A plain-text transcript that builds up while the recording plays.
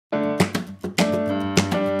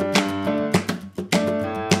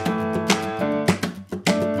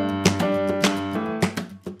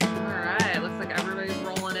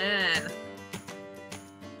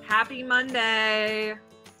Monday.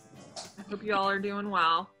 I hope you all are doing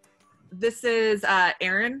well. This is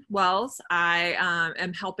Erin Wells. I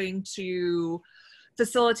am helping to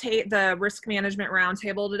facilitate the risk management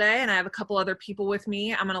roundtable today, and I have a couple other people with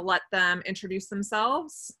me. I'm going to let them introduce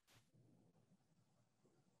themselves.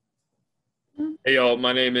 Hey y'all,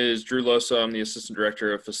 my name is Drew Loso. I'm the Assistant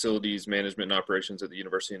Director of Facilities Management and Operations at the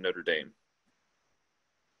University of Notre Dame.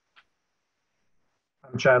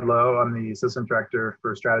 I'm Cad Lowe. I'm the Assistant Director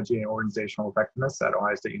for Strategy and Organizational Effectiveness at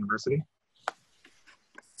Ohio State University.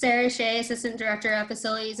 Sarah Shea, Assistant Director of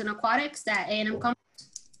Facilities and Aquatics at A&M Commerce.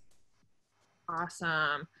 Awesome.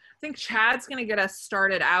 I think Chad's going to get us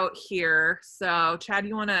started out here. So Chad,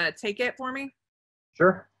 you want to take it for me?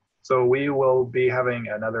 Sure. So we will be having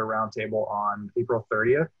another roundtable on April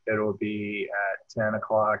 30th. It will be at 10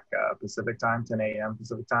 o'clock Pacific time, 10 a.m.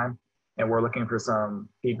 Pacific time. And we're looking for some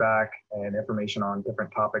feedback and information on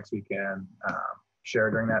different topics we can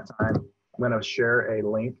share during that time. I'm going to share a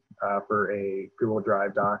link for a Google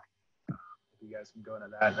Drive doc. If you guys can go into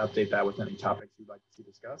that and update that with any topics you'd like to see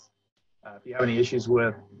discussed. If you have any issues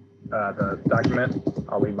with the document,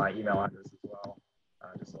 I'll leave my email address as well,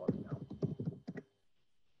 just to let me know.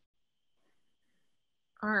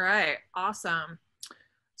 All right, awesome.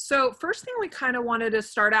 So first thing we kind of wanted to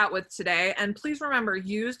start out with today, and please remember,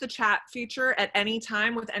 use the chat feature at any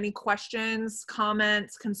time with any questions,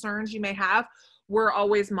 comments, concerns you may have. We're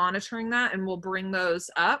always monitoring that and we'll bring those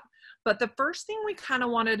up. But the first thing we kind of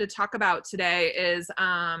wanted to talk about today is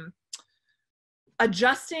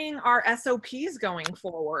adjusting our SOPs going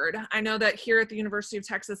forward. I know that here at the University of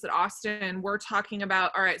Texas at Austin, we're talking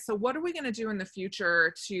about, all right, so what are we going to do in the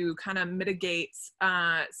future to kind of mitigate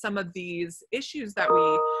some of these issues that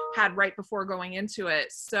we had right before going into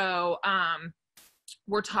it? So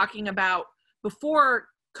we're talking about before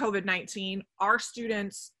COVID-19, our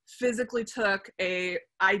students physically took a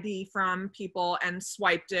ID from people and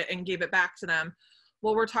swiped it and gave it back to them.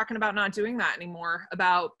 Well, we're talking about not doing that anymore,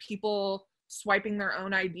 about people swiping their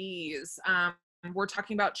own IDs. We're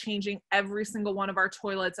talking about changing every single one of our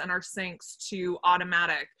toilets and our sinks to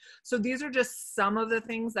automatic. So these are just some of the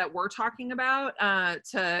things that we're talking about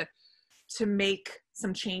to make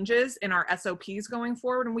some changes in our SOPs going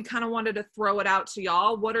forward. And we kind of wanted to throw it out to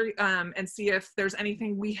y'all. What are and see if there's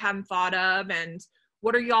anything we hadn't thought of, and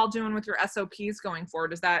what are y'all doing with your SOPs going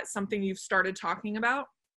forward? Is that something you've started talking about?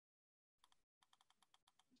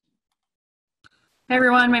 Hey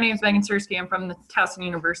everyone, my name is Megan Sersky. I'm from the Towson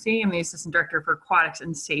University. I'm the Assistant Director for Aquatics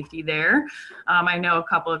and Safety there. I know a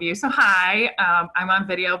couple of you, so hi. I'm on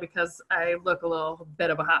video because I look a little bit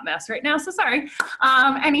of a hot mess right now, so sorry.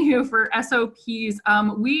 Anywho, for SOPs,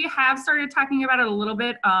 we have started talking about it a little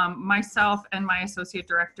bit. Myself and my Associate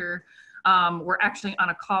Director were actually on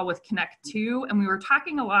a call with Connect 2, and we were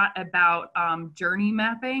talking a lot about journey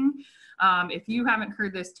mapping. If you haven't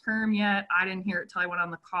heard this term yet, I didn't hear it till I went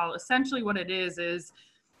on the call. Essentially what it is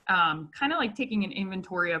kind of like taking an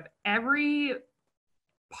inventory of every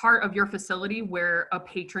part of your facility where a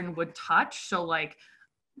patron would touch. So like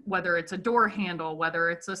whether it's a door handle,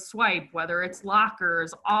 whether it's a swipe, whether it's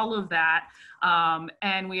lockers, all of that.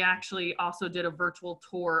 And we actually also did a virtual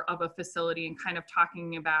tour of a facility and kind of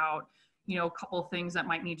talking about, you know, a couple of things that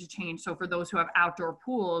might need to change. So for those who have outdoor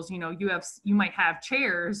pools, you know, you might have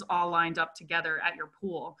chairs all lined up together at your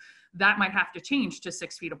pool. That might have to change to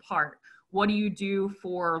 6 feet apart. What do you do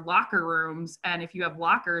for locker rooms? And if you have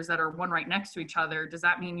lockers that are one right next to each other, does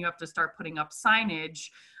that mean you have to start putting up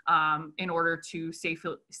signage in order to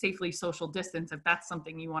safely social distance, if that's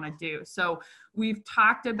something you want to do? So we've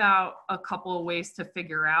talked about a couple of ways to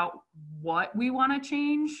figure out what we want to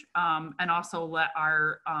change, and also let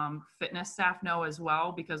our fitness staff know as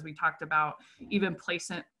well, because we talked about even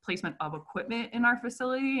placement of equipment in our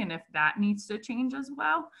facility and if that needs to change as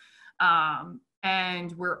well.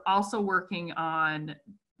 And we're also working on,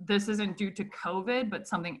 this isn't due to COVID, but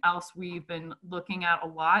something else we've been looking at a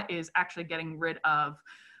lot is actually getting rid of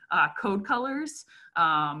code colors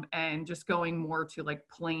and just going more to like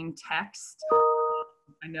plain text.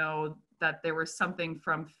 I know that there was something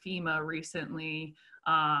from FEMA recently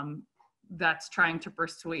that's trying to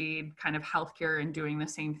persuade kind of healthcare in doing the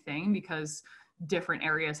same thing, because different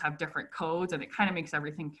areas have different codes and it kind of makes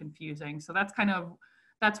everything confusing. So that's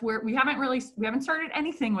where we haven't started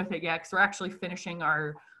anything with it yet, because we're actually finishing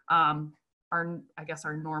our I guess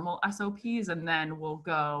our normal SOPs, and then we'll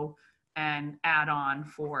go and add on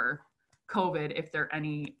for COVID if there are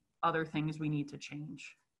any other things we need to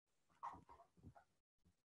change.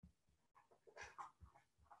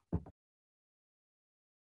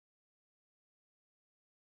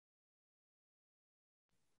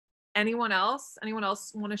 Anyone else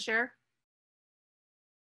want to share?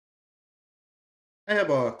 I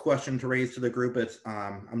have a question to raise to the group.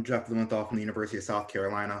 I'm Jeff Lumenthal from the University of South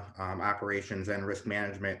Carolina, Operations and Risk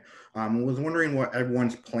Management. I was wondering what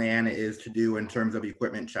everyone's plan is to do in terms of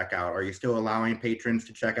equipment checkout. Are you still allowing patrons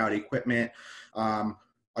to check out equipment?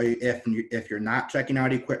 If you're not checking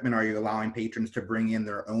out equipment, are you allowing patrons to bring in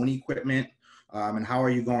their own equipment? And how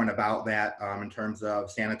are you going about that in terms of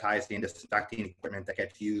sanitizing and disinfecting equipment that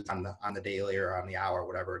gets used on the daily or on the hour,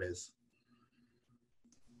 whatever it is?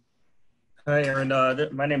 Hi, Erin.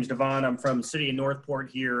 My name is Devon. I'm from the city of Northport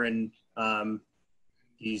here, and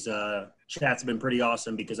these chats have been pretty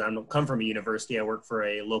awesome because I don't come from a university. I work for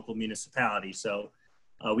a local municipality. So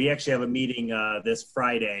we actually have a meeting this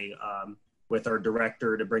Friday with our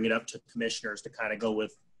director to bring it up to commissioners to kind of go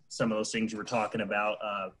with some of those things you were talking about.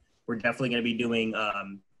 We're definitely going to be doing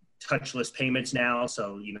touchless payments now.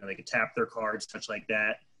 So, you know, they can tap their cards, touch like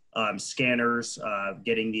that. Scanners,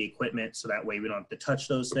 getting the equipment so that way we don't have to touch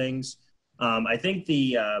those things. I think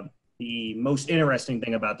the most interesting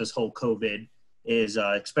thing about this whole COVID is,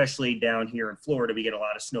 especially down here in Florida, we get a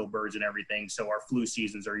lot of snowbirds and everything. So our flu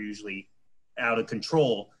seasons are usually out of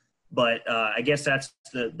control. But I guess that's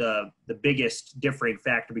the biggest differing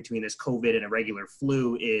factor between this COVID and a regular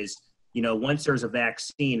flu is, you know, once there's a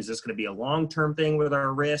vaccine, is this going to be a long-term thing with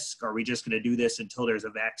our risk? Are we just going to do this until there's a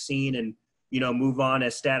vaccine and, you know, move on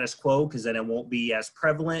as status quo? Because then it won't be as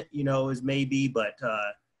prevalent, you know, as maybe. But,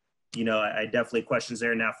 you know, I definitely questions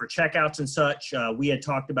there. Now for checkouts and such, we had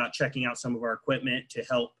talked about checking out some of our equipment to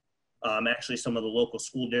help actually some of the local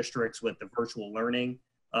school districts with the virtual learning.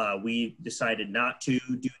 We decided not to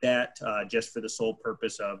do that just for the sole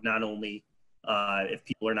purpose of not only if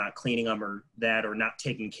people are not cleaning them or not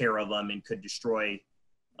taking care of them and could destroy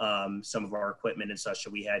some of our equipment and such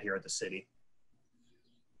that we had here at the city.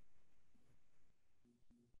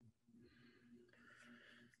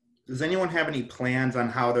 Does anyone have any plans on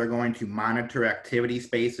how they're going to monitor activity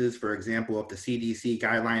spaces? For example, if the CDC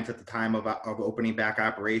guidelines at the time of opening back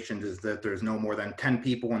operations is that there's no more than 10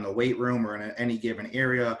 people in the weight room or in any given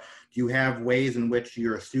area, do you have ways in which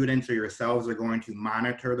your students or yourselves are going to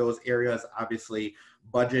monitor those areas? Obviously,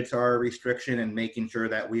 budgets are a restriction and making sure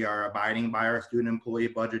that we are abiding by our student employee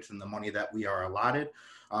budgets and the money that we are allotted.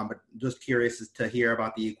 But just curious to hear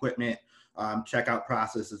about the equipment checkout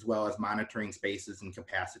process as well as monitoring spaces and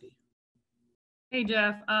capacity. Hey,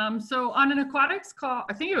 Jeff. So on an aquatics call,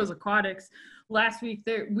 I think it was aquatics last week,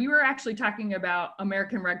 we were actually talking about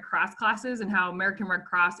American Red Cross classes and how American Red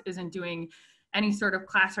Cross isn't doing any sort of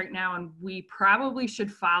class right now. And we probably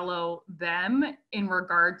should follow them in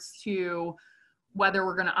regards to whether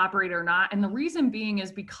we're going to operate or not. And the reason being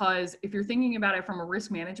is because if you're thinking about it from a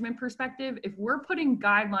risk management perspective, if we're putting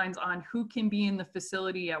guidelines on who can be in the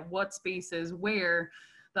facility at what spaces where,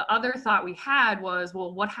 the other thought we had was,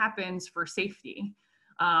 well, what happens for safety?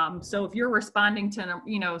 So if you're responding to,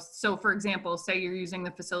 you know, so for example, say you're using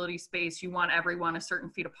the facility space, you want everyone a certain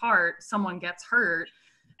feet apart, someone gets hurt,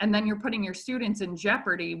 and then you're putting your students in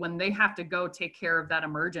jeopardy when they have to go take care of that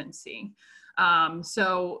emergency.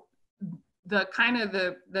 So the kind of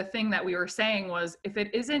the thing that we were saying was, if it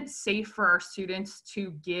isn't safe for our students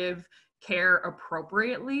to give care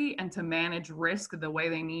appropriately and to manage risk the way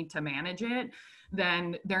they need to manage it,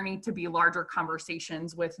 then there need to be larger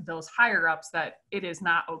conversations with those higher ups that it is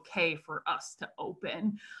not okay for us to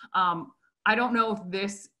open. I don't know if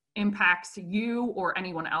this impacts you or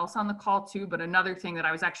anyone else on the call too, but another thing that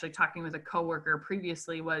I was actually talking with a coworker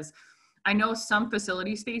previously was, I know some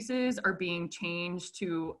facility spaces are being changed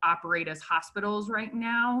to operate as hospitals right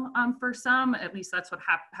now for some, at least that's what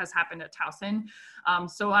has happened at Towson.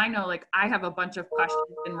 So I know, like, I have a bunch of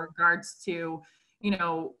questions in regards to, you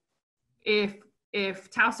know, if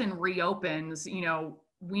Towson reopens, you know,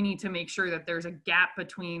 we need to make sure that there's a gap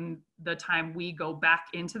between the time we go back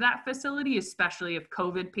into that facility, especially if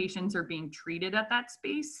COVID patients are being treated at that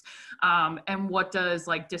space. And what does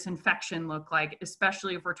like disinfection look like,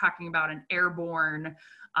 especially if we're talking about an airborne,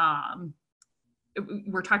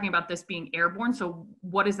 we're talking about this being airborne. So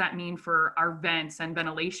what does that mean for our vents and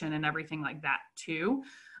ventilation and everything like that too?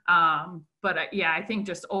 But yeah, I think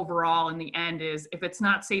just overall in the end is, if it's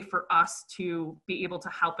not safe for us to be able to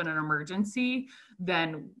help in an emergency,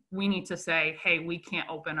 then we need to say, hey, we can't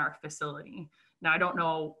open our facility. Now, I don't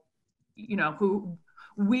know, you know, who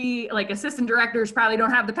we, like assistant directors probably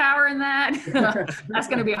don't have the power in that. That's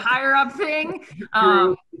going to be a higher up thing.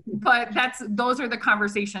 But those are the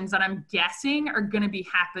conversations that I'm guessing are going to be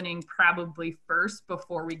happening probably first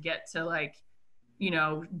before we get to like, you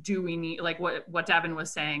know, do we need, like what Devin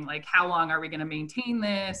was saying, like how long are we going to maintain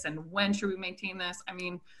this and when should we maintain this? I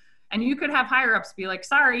mean, And you could have higher ups be like,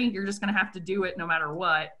 sorry, you're just going to have to do it no matter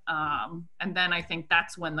what. And then I think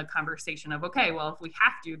that's when the conversation of, okay, well, if we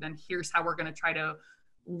have to, then here's how we're going to try to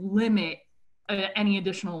limit any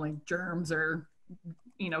additional like germs or,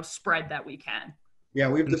 spread that we can. Yeah,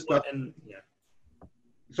 we've discussed.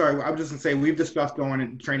 Sorry, I was just gonna say, we've discussed going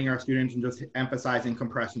and training our students and just emphasizing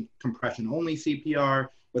compression only CPR.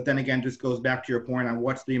 But then again, just goes back to your point on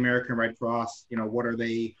what's the American Red Cross, what are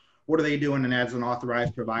they doing? And as an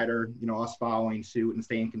authorized provider, us following suit and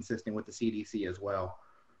staying consistent with the CDC as well.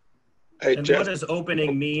 Hey, and Jeff, what does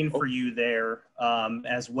opening mean for you there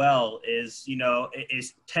as well? Is,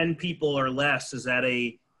 is 10 people or less, is that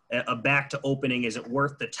a back to opening? Is it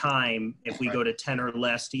worth the time if we go to 10 or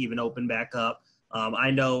less to even open back up?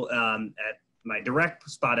 I know at my direct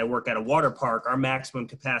spot, I work at a water park, our maximum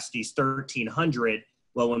capacity is 1,300.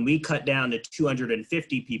 Well, when we cut down to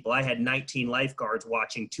 250 people, I had 19 lifeguards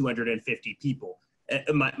watching 250 people.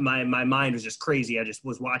 My mind was just crazy. I just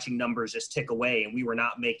was watching numbers just tick away, and we were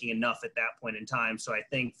not making enough at that point in time. So I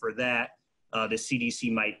think for that, the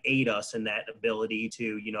CDC might aid us in that ability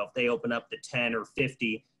to, if they open up to 10 or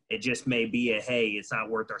 50, it just may be hey, it's not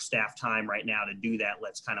worth our staff time right now to do that.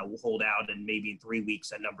 Let's kind of hold out, and maybe in 3 weeks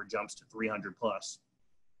that number jumps to 300 plus.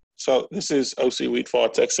 So this is OC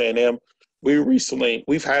Wheatfall, Texas A&M.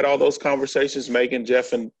 We've had all those conversations, Megan,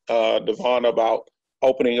 Jeff, and Devon, about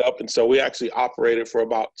opening up. And so we actually operated for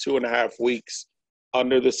about 2.5 weeks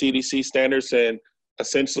under the CDC standards. And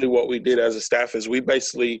essentially what we did as a staff is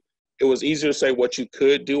it was easier to say what you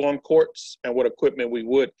could do on courts and what equipment we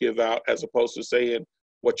would give out as opposed to saying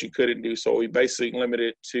what you couldn't do. So we basically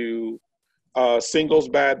limited to singles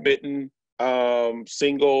badminton,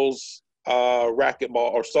 singles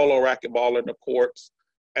racquetball or solo racquetball in the courts.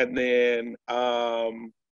 And then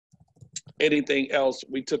anything else,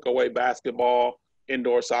 we took away basketball,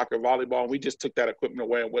 indoor soccer, volleyball. And we just took that equipment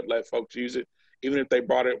away and wouldn't let folks use it. Even if they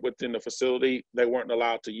brought it within the facility, they weren't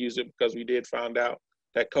allowed to use it because we did find out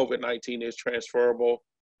that COVID-19 is transferable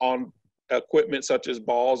on equipment such as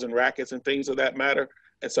balls and rackets and things of that matter.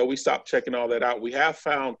 And so we stopped checking all that out. We have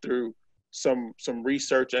found through some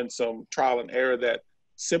research and some trial and error that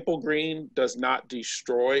simple green does not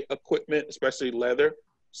destroy equipment, especially leather.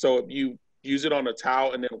 So if you use it on a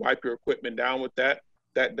towel and then wipe your equipment down with that,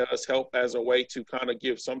 that does help as a way to kind of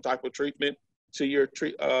give some type of treatment to your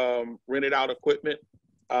rented out equipment.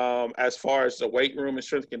 As far as the weight room and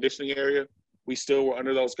strength conditioning area, we still were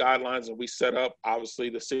under those guidelines, and we set up obviously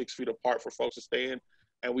the 6 feet apart for folks to stay in.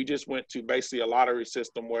 And we just went to basically a lottery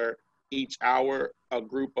system where each hour a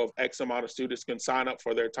group of X amount of students can sign up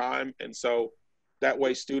for their time. And so that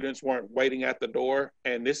way students weren't waiting at the door.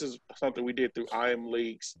 And this is something we did through IM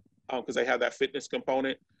leagues because they have that fitness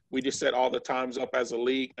component. We just set all the times up as a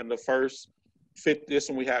league, and the first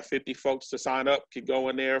when we had 50 folks to sign up, could go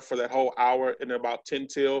in there for that whole hour, and then about 10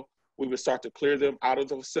 till we would start to clear them out of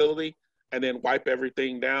the facility and then wipe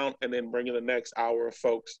everything down and then bring in the next hour of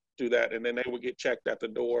folks do that. And then they would get checked at the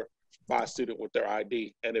door by a student with their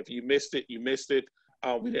ID. And if you missed it, you missed it.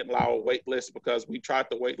 We didn't allow a wait list because we tried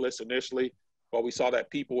the wait list initially, but we saw that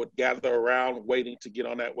people would gather around waiting to get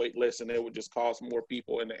on that wait list, and it would just cause more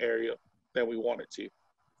people in the area than we wanted to.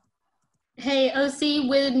 Hey, OC,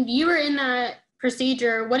 when you were in that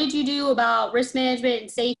procedure, what did you do about risk management and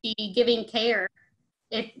safety, giving care?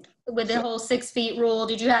 With the whole 6 feet rule,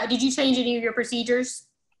 did you change any of your procedures?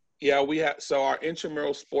 Yeah, so our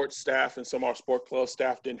intramural sports staff and some of our sport club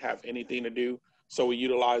staff didn't have anything to do. So we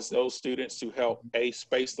utilized those students to help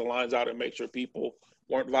space the lines out and make sure people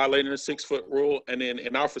weren't violating the 6 foot rule. And then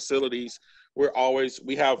in our facilities,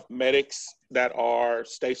 we have medics that are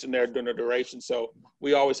stationed there during the duration. So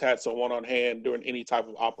we always had someone on hand during any type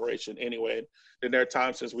of operation anyway. Then there are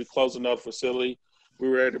times since we closed another facility, we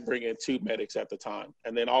were able to bring in 2 medics at the time.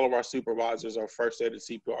 And then all of our supervisors are first aid and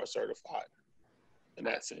CPR certified in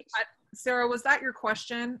that sense. Sarah, was that your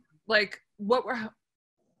question? Like, what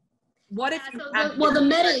if the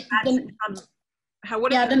medic,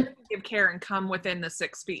 what if you give care and come within the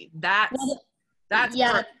 6 feet? That's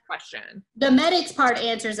the question. The medics part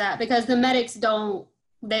answers that, because the medics don't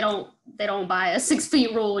buy a 6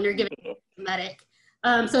 feet rule when you're giving a medic.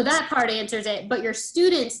 So that part answers it. But your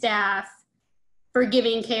student staff for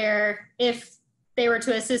giving care, if they were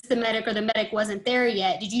to assist the medic or the medic wasn't there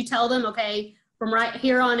yet, did you tell them, okay, from right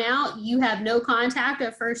here on out, you have no contact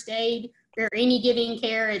of first aid or any giving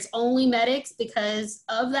care, it's only medics because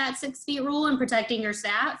of that 6 feet rule and protecting your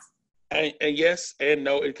staff? And yes and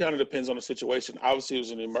no, it kind of depends on the situation. Obviously, it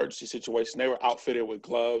was an emergency situation. They were outfitted with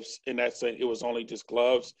gloves. In that sense, it was only just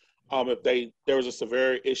gloves. If there was a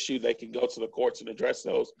severe issue, they could go to the courts and address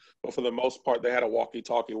those. But for the most part, they had a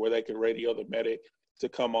walkie-talkie where they could radio the medic to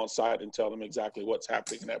come on site and tell them exactly what's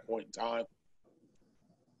happening in that point in time.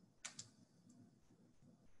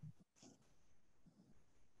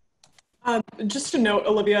 Just to note,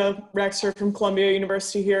 Olivia Rexer from Columbia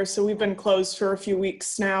University here. So we've been closed for a few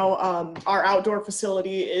weeks now. Our outdoor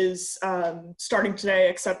facility is starting today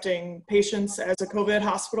accepting patients as a COVID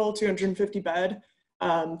hospital, 250 bed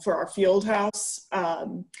for our field house.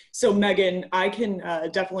 So Megan, I can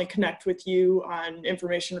definitely connect with you on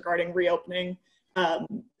information regarding reopening.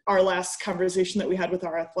 Our last conversation that we had with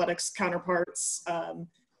our athletics counterparts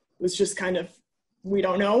was just kind of, we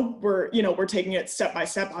don't know. We're taking it step by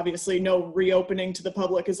step. Obviously, no reopening to the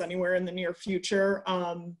public is anywhere in the near future.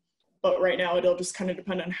 But right now, it'll just kind of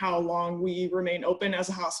depend on how long we remain open as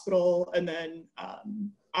a hospital, and then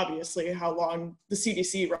obviously how long the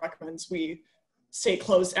CDC recommends we stay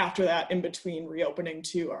closed after that, in between reopening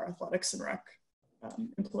to our athletics and rec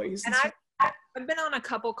employees. And I've been on a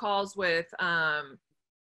couple calls with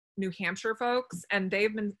New Hampshire folks, and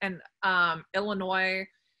they've been, and Illinois,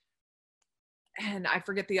 and I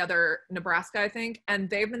forget the other, Nebraska, I think. And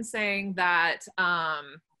they've been saying that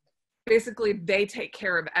basically they take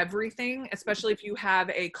care of everything, especially if you have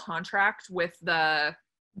a contract with the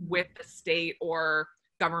state or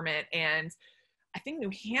government. And I think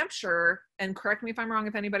New Hampshire, and correct me if I'm wrong,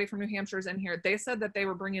 if anybody from New Hampshire is in here, they said that they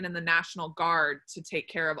were bringing in the National Guard to take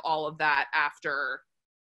care of all of that after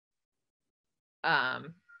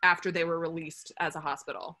they were released as a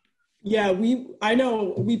hospital. Yeah, I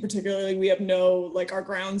know we particularly, we have our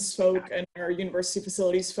grounds folk and our university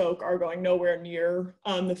facilities folk are going nowhere near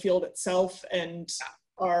the field itself, and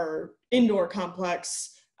our indoor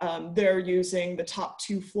complex, they're using the top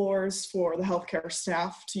 2 floors for the healthcare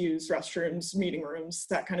staff to use restrooms, meeting rooms,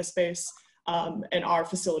 that kind of space. And our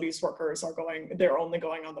facilities workers they're only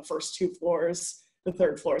going on the first 2 floors. The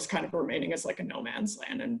 3rd floor is kind of remaining as like a no man's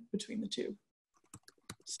land in between the 2.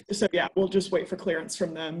 So yeah, we'll just wait for clearance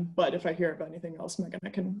from them. But if I hear of anything else, Megan, I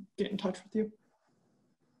can get in touch with you.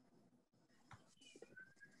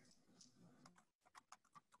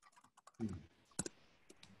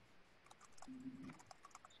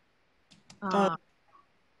 I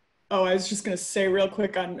was just going to say real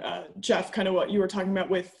quick on Jeff, kind of what you were talking about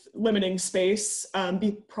with limiting space.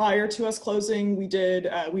 Prior to us closing, we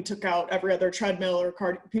took out every other treadmill or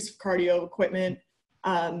piece of cardio equipment.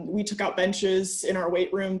 We took out benches in our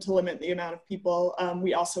weight room to limit the amount of people.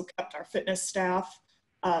 We also kept our fitness staff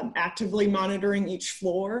actively monitoring each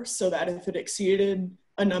floor, so that if it exceeded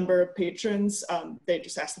a number of patrons, they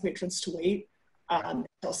just asked the patrons to wait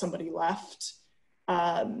until somebody left.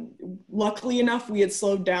 Luckily enough, we had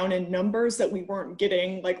slowed down in numbers that we weren't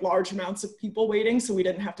getting like large amounts of people waiting, so we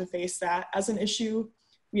didn't have to face that as an issue.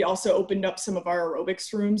 We also opened up some of our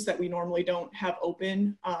aerobics rooms that we normally don't have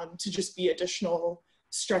open to just be additional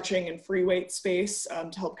stretching and free weight space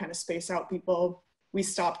to help kind of space out people. We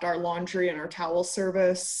stopped our laundry and our towel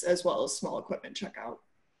service, as well as small equipment checkout.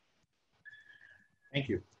 Thank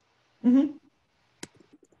you. Mm-hmm.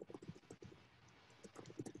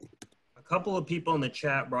 A couple of people in the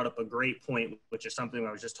chat brought up a great point, which is something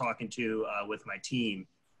I was just talking to with my team,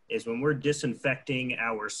 is when we're disinfecting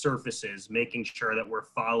our surfaces, making sure that we're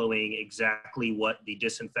following exactly what the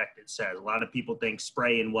disinfectant says. A lot of people think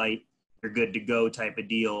spray and wipe, you're good to go type of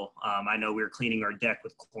deal. I know we were cleaning our deck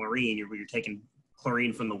with chlorine. You're taking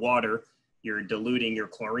chlorine from the water, you're diluting your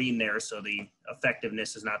chlorine there, so the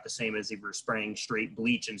effectiveness is not the same as if you're spraying straight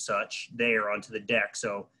bleach and such there onto the deck.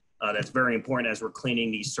 So that's very important as we're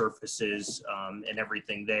cleaning these surfaces and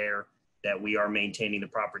everything there, that we are maintaining the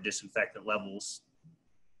proper disinfectant levels.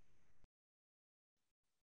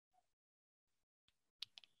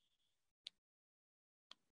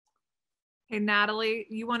 Hey, Natalie,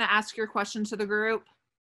 you want to ask your question to the group?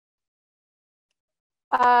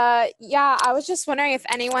 Yeah, I was just wondering if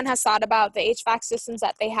anyone has thought about the HVAC systems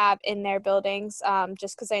that they have in their buildings,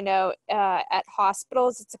 just because I know at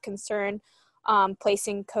hospitals it's a concern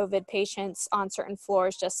placing COVID patients on certain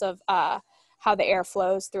floors just of how the air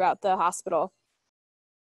flows throughout the hospital.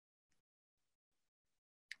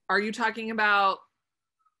 Are you talking about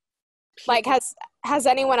like has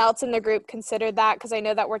anyone else in the group considered that? Because I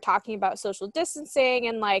know that we're talking about social distancing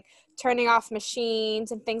and like turning off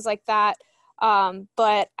machines and things like that.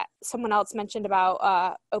 But someone else mentioned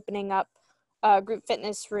about opening up group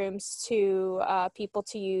fitness rooms to people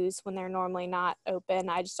to use when they're normally not open.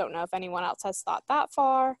 I just don't know if anyone else has thought that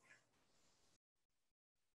far.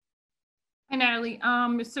 Hi, Natalie.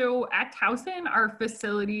 So at Towson, our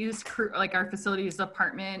facilities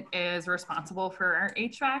department is responsible for our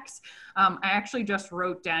HVACs. I actually just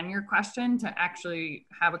wrote down your question to actually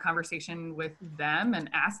have a conversation with them and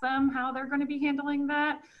ask them how they're going to be handling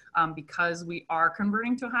that, because we are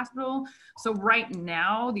converting to a hospital. So right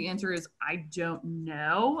now, the answer is I don't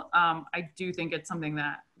know. I do think it's something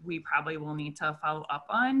that we probably will need to follow up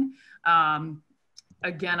on.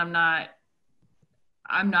 Again, I'm not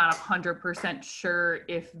 100% sure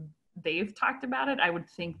if they've talked about it. I would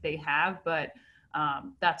think they have, but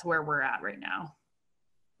that's where we're at right now.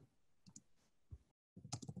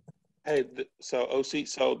 Hey, so OC,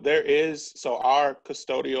 so our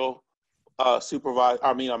custodial supervisor,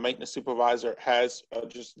 our maintenance supervisor has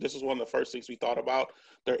this is one of the first things we thought about.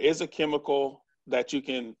 There is a chemical that you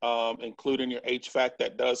can include in your HVAC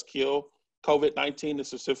that does kill COVID-19, that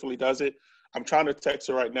specifically does it. I'm trying to text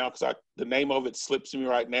her right now because the name of it slips me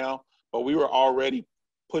right now, but we were already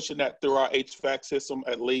pushing that through our HVAC system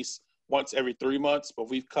at least once every 3 months, but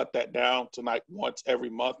we've cut that down to like once every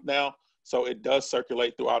month now. So it does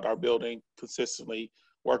circulate throughout our building consistently,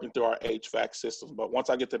 working through our HVAC systems. But once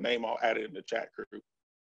I get the name, I'll add it in the chat group.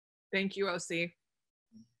 Thank you, OC.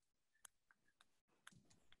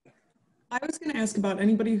 I was going to ask about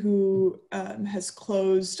anybody who has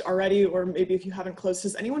closed already, or maybe if you haven't closed,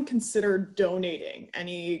 has anyone considered donating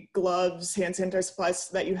any gloves, hand sanitizer supplies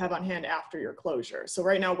that you have on hand after your closure? So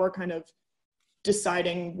right now we're kind of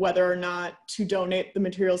deciding whether or not to donate the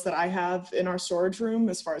materials that I have in our storage room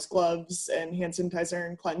as far as gloves and hand sanitizer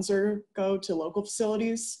and cleanser go to local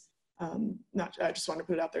facilities. I just want to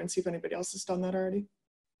put it out there and see if anybody else has done that already.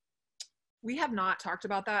 We have not talked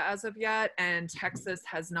about that as of yet, and Texas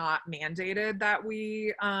has not mandated that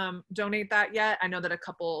we donate that yet. I know that a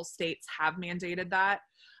couple states have mandated that,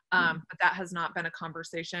 but that has not been a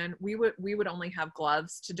conversation. We would only have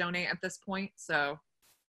gloves to donate at this point, so.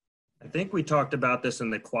 I think we talked about this in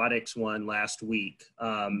the aquatics one last week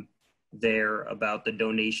there about the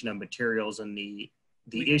donation of materials, and the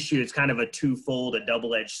issue is kind of a twofold, a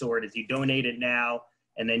double-edged sword. If you donate it now,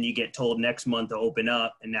 and then you get told next month to open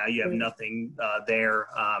up, and now you have nothing there.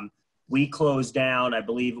 We closed down, I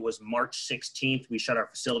believe it was March 16th. We shut our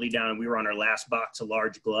facility down, and we were on our last box of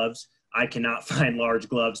large gloves. I cannot find large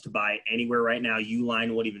gloves to buy anywhere right now.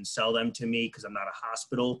 Uline won't even sell them to me because I'm not a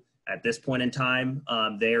hospital at this point in time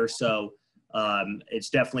there. So it's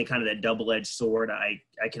definitely kind of that double-edged sword. I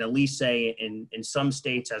can at least say in some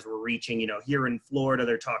states, as we're reaching, here in Florida,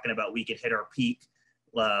 they're talking about we could hit our peak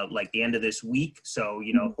like the end of this week. So,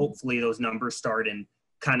 hopefully those numbers start and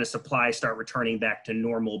kind of supplies start returning back to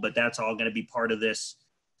normal, but that's all going to be part of this,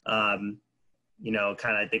 kind of,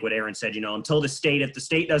 I think what Erin said, until if the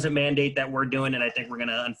state doesn't mandate that we're doing it, I think we're going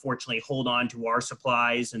to unfortunately hold on to our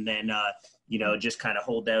supplies and then, just kind of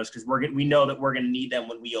hold those because we know that we're going to need them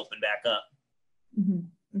when we open back up.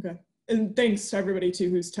 Mm-hmm. Okay. And thanks to everybody too,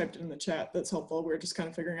 who's typed it in the chat. That's helpful. We're just kind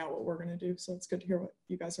of figuring out what we're going to do. So it's good to hear what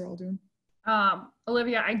you guys are all doing.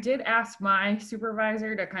 Olivia, I did ask my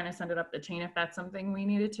supervisor to kind of send it up the chain if that's something we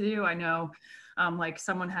needed to do. I know, like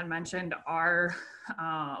someone had mentioned, our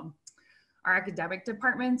academic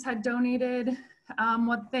departments had donated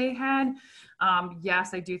what they had.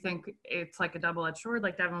 Yes, I do think it's like a double-edged sword,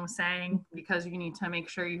 like Devin was saying, because you need to make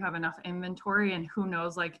sure you have enough inventory, and who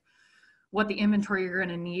knows, like, what the inventory you're going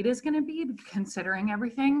to need is going to be, considering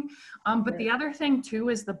everything. But the other thing too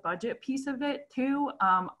is the budget piece of it too.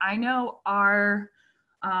 I know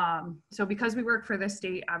so because we work for the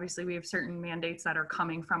state, obviously we have certain mandates that are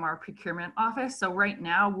coming from our procurement office. So right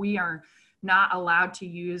now we are not allowed to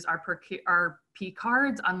use our P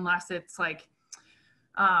cards unless it's like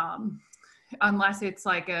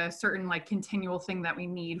a certain like continual thing that we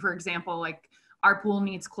need. For example, like our pool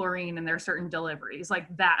needs chlorine and there are certain deliveries like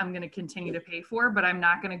that I'm going to continue to pay for, but I'm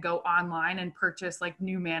not going to go online and purchase like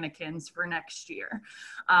new mannequins for next year.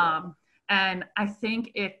 And I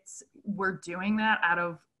think we're doing that out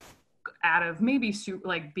of maybe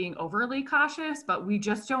like being overly cautious, but we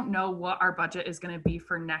just don't know what our budget is going to be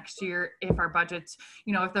for next year. If our budget's,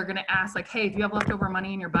 if they're going to ask like, hey, if you have leftover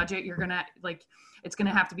money in your budget, you're going to it's going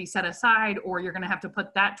to have to be set aside, or you're going to have to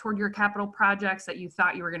put that toward your capital projects that you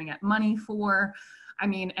thought you were going to get money for.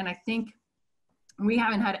 And I think we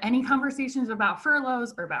haven't had any conversations about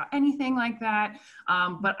furloughs or about anything like that.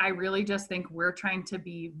 But I really just think we're trying to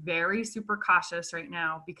be very super cautious right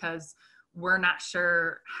now because we're not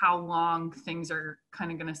sure how long things are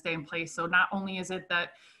kind of going to stay in place. So not only is it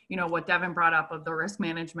that, what Devin brought up of the risk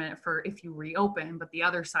management for if you reopen, but the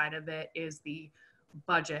other side of it is the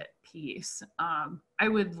budget piece. I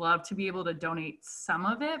would love to be able to donate some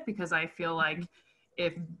of it because I feel like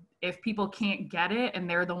if people can't get it and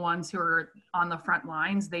they're the ones who are on the front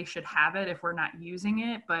lines, they should have it if we're not using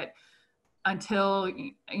it. But until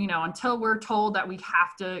we're told that we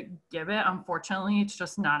have to give it, unfortunately, it's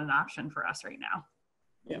just not an option for us right now.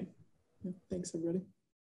 Yeah. Thanks, everybody.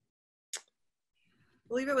 I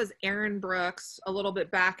believe it was Erin Brooks a little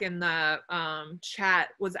bit back in the chat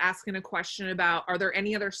was asking a question about, are there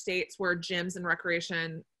any other states where gyms and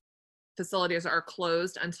recreation facilities are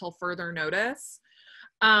closed until further notice?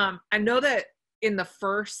 I know that in the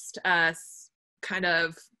first kind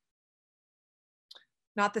of,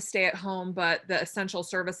 not the stay at home, but the essential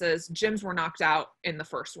services, gyms were knocked out in the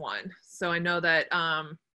first one. So I know that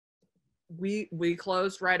we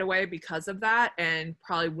closed right away because of that, and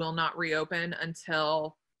probably will not reopen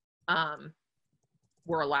until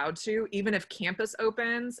we're allowed to. Even if campus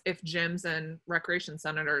opens, if gyms and recreation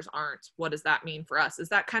centers aren't, what does that mean for us? Is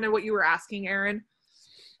that kind of what you were asking, Erin?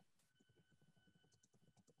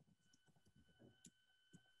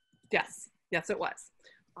 Yes, it was.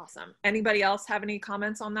 Awesome. Anybody else have any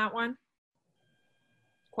comments on that one?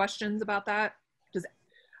 Questions about that?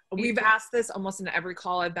 We've asked this almost in every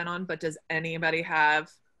call I've been on, but does anybody have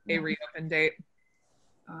a reopen date?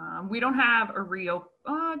 We don't have a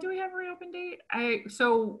do we have a reopen date?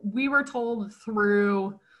 So we were told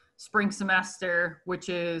through spring semester, which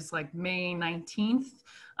is like May 19th.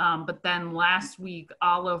 But then last week,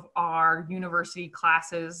 all of our university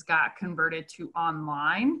classes got converted to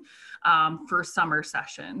online for summer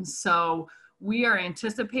sessions. So we are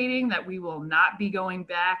anticipating that we will not be going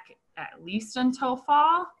back at least until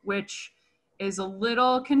fall, which is a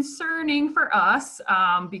little concerning for us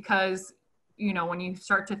because, when you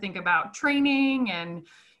start to think about training and,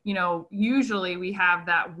 usually we have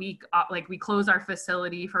that week, like we close our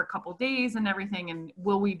facility for a couple days and everything, and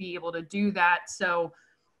will we be able to do that? So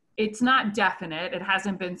it's not definite. It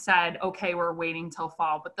hasn't been said, okay, we're waiting till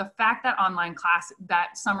fall. But the fact that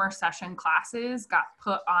that summer session classes got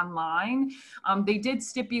put online, they did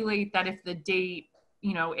stipulate that if the date,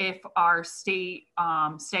 if our state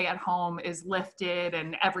stay at home is lifted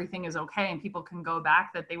and everything is okay and people can go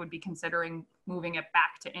back, that they would be considering moving it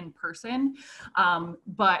back to in person.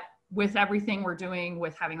 But with everything we're doing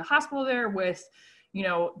with having the hospital there, with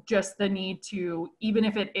just the need to, even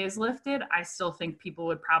if it is lifted, I still think people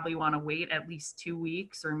would probably want to wait at least 2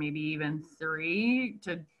 weeks or maybe even 3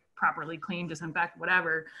 to properly clean, disinfect,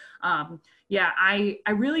 whatever. I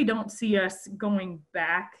really don't see us going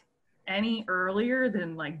back any earlier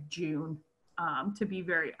than like June, to be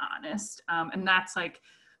very honest. And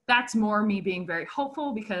that's more me being very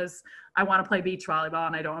hopeful because I want to play beach volleyball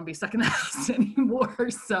and I don't want to be stuck in the house anymore.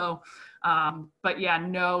 So, but yeah,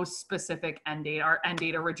 no specific end date. Our end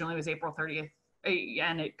date originally was April 30th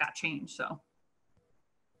and it got changed, so.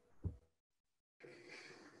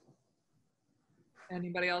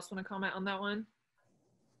 Anybody else want to comment on that one?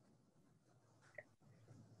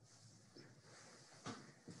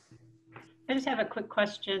 I just have a quick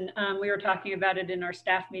question. We were talking about it in our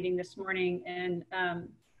staff meeting this morning, and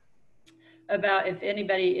about if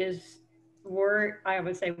anybody is I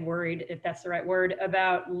would say worried, if that's the right word,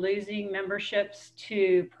 about losing memberships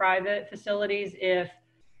to private facilities. If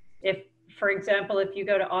for example, if you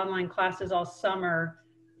go to online classes all summer,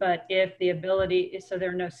 but if the ability, so there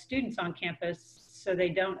are no students on campus, so they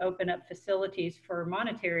don't open up facilities for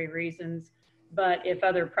monetary reasons, but if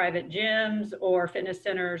other private gyms or fitness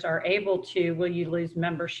centers are able to, will you lose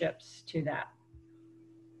memberships to that?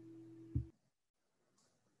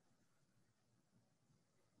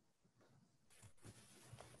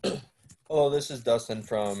 Hello, this is Dustin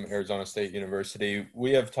from Arizona State University.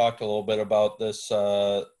 We have talked a little bit about this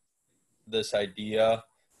this idea,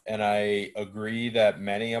 and I agree that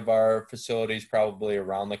many of our facilities probably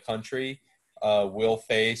around the country will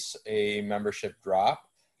face a membership drop.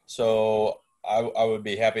 So I would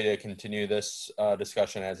be happy to continue this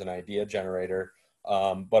discussion as an idea generator.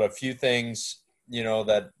 But a few things,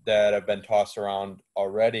 that have been tossed around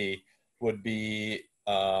already would be,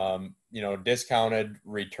 discounted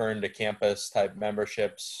return to campus type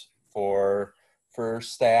memberships for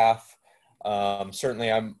staff.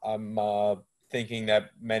 Certainly I'm thinking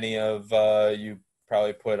that many of you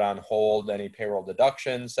probably put on hold any payroll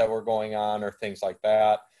deductions that were going on or things like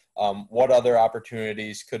that. What other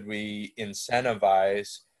opportunities could we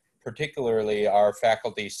incentivize, particularly our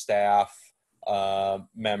faculty staff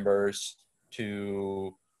members,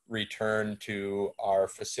 to return to our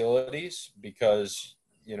facilities? Because,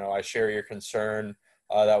 I share your concern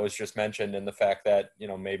that was just mentioned in the fact that,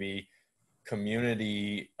 maybe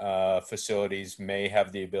community facilities may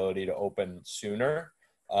have the ability to open sooner,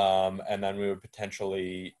 and then we would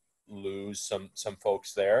potentially lose some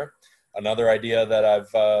folks there. another idea that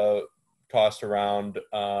I've tossed around,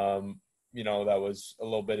 you know, that was a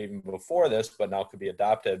little bit even before this, but now could be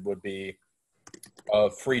adopted, would be a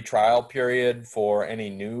free trial period for any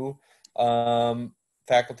new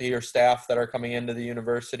faculty or staff that are coming into the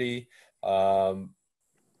university.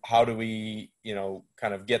 How do we, you know,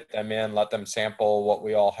 kind of get them in, let them sample what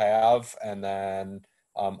we all have, and then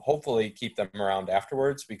hopefully keep them around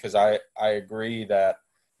afterwards? Because I agree that,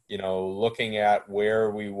 you know, looking at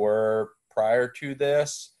where we were prior to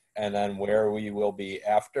this and then where we will be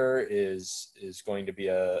after is going to be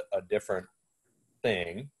a different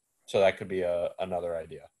thing. So that could be another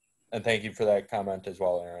idea. And thank you for that comment as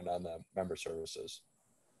well, Erin, on the member services.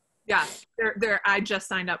 Yeah, I just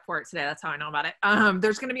signed up for it today. That's how I know about it.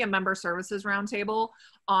 There's going to be a member services roundtable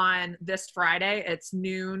on this Friday. It's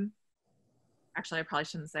noon. Actually, I probably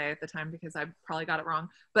shouldn't say at the time because I probably got it wrong.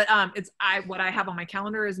 But what I have on my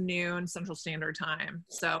calendar is noon Central Standard Time.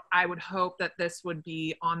 So I would hope that this would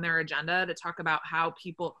be on their agenda to talk about how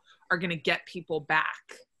people are going to get people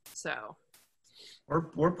back. So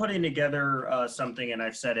we're putting together something, and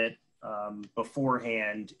I've said it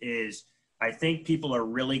beforehand, is I think people are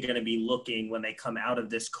really going to be looking when they come out of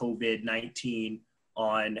this COVID-19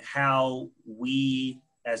 on how we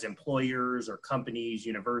as employers or companies,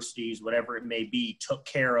 universities, whatever it may be, took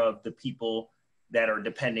care of the people that are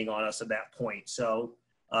depending on us at that point. So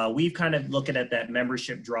we've kind of looking at that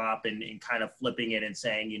membership drop and kind of flipping it and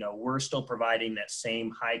saying, you know, we're still providing that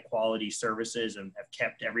same high quality services and have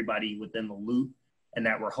kept everybody within the loop. And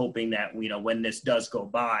that we're hoping that, you know, when this does go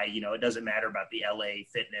by, you know, it doesn't matter about the LA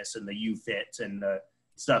Fitness and the U Fits and the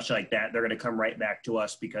stuff like that. They're going to come right back to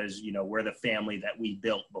us because, you know, we're the family that we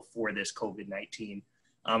built before this COVID-19.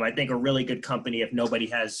 I think a really good company, if nobody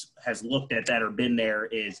has looked at that or been there,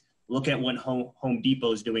 is look at what Home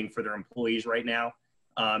Depot is doing for their employees right now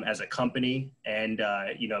as a company. And,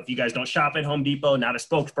 you know, if you guys don't shop at Home Depot, not a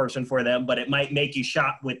spokesperson for them, but it might make you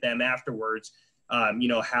shop with them afterwards. You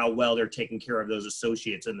know, how well they're taking care of those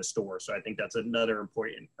associates in the store. So I think that's another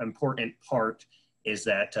important part, is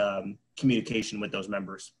that communication with those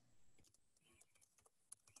members.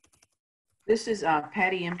 This is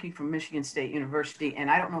Patty Emke from Michigan State University,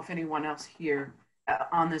 and I don't know if anyone else here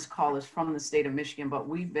on this call is from the state of Michigan, but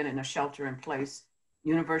we've been in a shelter in place.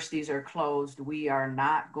 Universities are closed. We are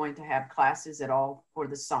not going to have classes at all for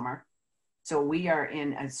the summer. So we are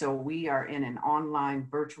in an online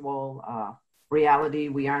virtual reality.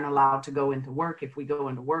 We aren't allowed to go into work. If we go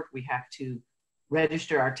into work, we have to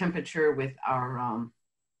register our temperature with our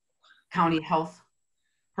county health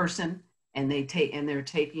person, and they're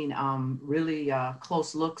taking really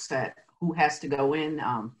close looks at who has to go in.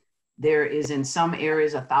 There is in some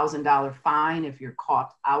areas a $1,000 fine if you're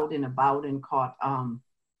caught out and about and caught,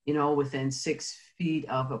 you know, within 6 feet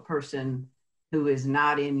of a person who is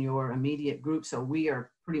not in your immediate group. So we are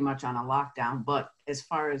pretty much on a lockdown. But as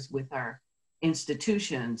far as with our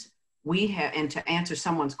institutions, we have, and to answer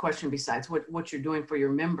someone's question besides what you're doing for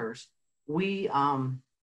your members, we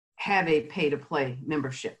have a pay-to-play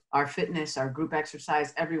membership. Our fitness, our group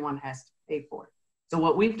exercise, everyone has to pay for it. So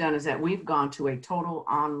what we've done is that we've gone to a total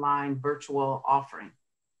online virtual offering.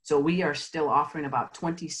 So we are still offering about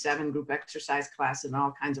 27 group exercise classes and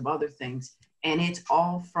all kinds of other things. And it's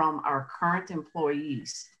all from our current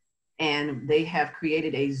employees. And they have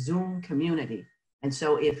created a Zoom community. And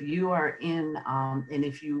so if you are in, and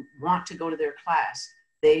if you want to go to their class,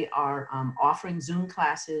 they are offering Zoom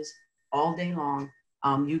classes all day long.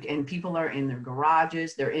 And people are in their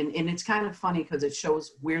garages, and it's kind of funny because it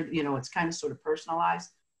shows where, you know, it's kind of sort of personalized,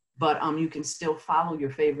 but you can still follow your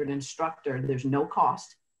favorite instructor. There's no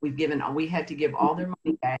cost. We had to give all their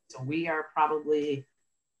money back. So we are probably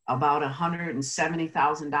about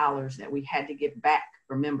 $170,000 that we had to give back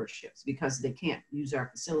for memberships because they can't use our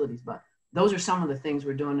facilities. But those are some of the things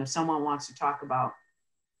we're doing. If someone wants to talk about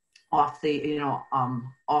off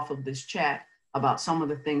of this chat about some of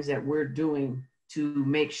the things that we're doing to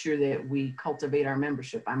make sure that we cultivate our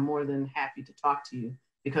membership, I'm more than happy to talk to you,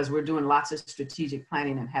 because we're doing lots of strategic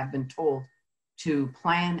planning and have been told to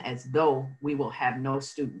plan as though we will have no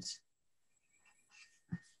students.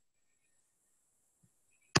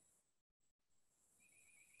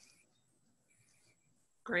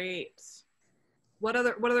 Great. What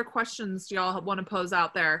other questions do y'all want to pose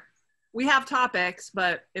out there? We have topics,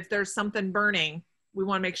 but if there's something burning, we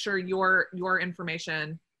want to make sure your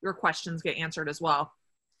information, your questions get answered as well.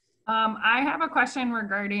 I have a question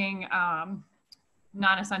regarding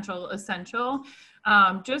non-essential, essential.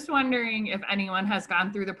 Just wondering if anyone has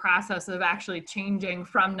gone through the process of actually changing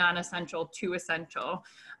from non-essential to essential.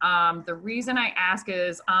 The reason I ask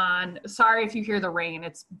is sorry if you hear the rain,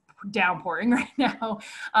 it's downpouring right now.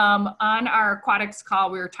 On our aquatics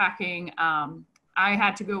call, we were talking, I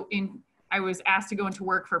was asked to go into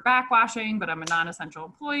work for backwashing, but I'm a non-essential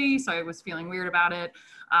employee, so I was feeling weird about it.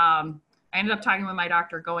 I ended up talking with my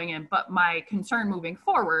doctor going in, but my concern moving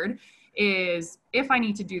forward is if I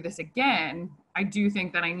need to do this again, I do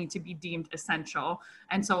think that I need to be deemed essential.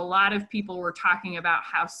 And so a lot of people were talking about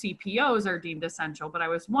how CPOs are deemed essential, but I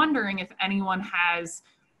was wondering if anyone has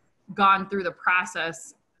gone through the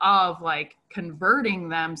process of like converting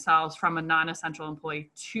themselves from a non-essential employee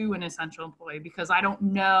to an essential employee, because I don't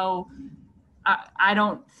know, I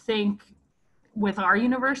don't think with our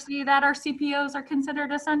university that our CPOs are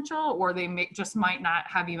considered essential, or they just might not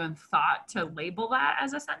have even thought to label that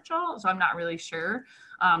as essential. So I'm not really sure.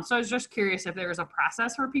 So I was just curious if there's a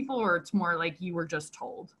process for people, or it's more like you were just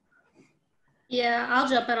told. Yeah, I'll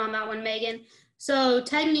jump in on that one, Megan. So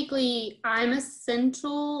technically I'm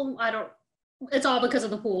essential. It's all because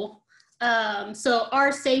of the pool. So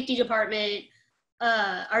our safety department,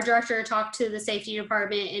 our director talked to the safety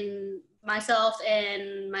department, and myself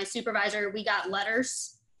and my supervisor, we got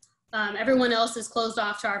letters. Everyone else is closed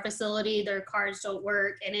off to our facility. Their cards don't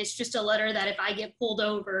work. And it's just a letter that if I get pulled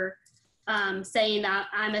over, saying that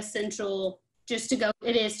I'm essential, just to go,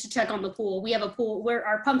 it is to check on the pool. We have a pool where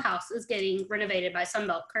our pump house is getting renovated by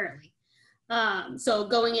Sunbelt currently. So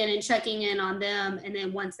going in and checking in on them, and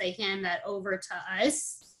then once they hand that over to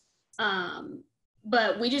us,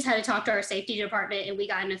 but we just had to talk to our safety department, and we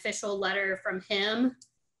got an official letter from him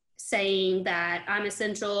saying that I'm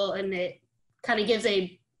essential, and it kind of gives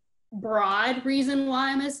a broad reason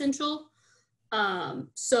why I'm essential.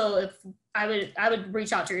 So if I would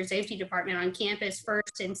reach out to your safety department on campus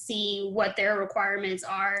first and see what their requirements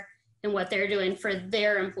are and what they're doing for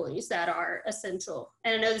their employees that are essential.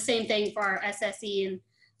 And I know the same thing for our SSE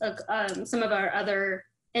and some of our other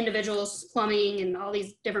individuals, plumbing and all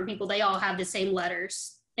these different people, they all have the same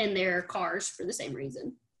letters in their cars for the same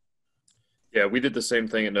reason. Yeah, we did the same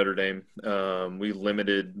thing at Notre Dame. We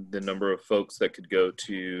limited the number of folks that could go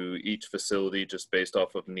to each facility just based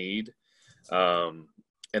off of need.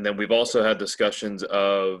 And then we've also had discussions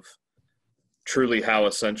of truly how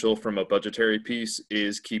essential from a budgetary piece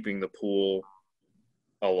is keeping the pool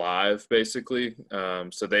alive, basically.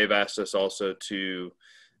 So they've asked us also to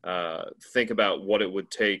think about what it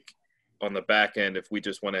would take on the back end if we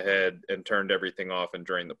just went ahead and turned everything off and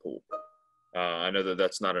drained the pool. I know that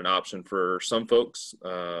that's not an option for some folks,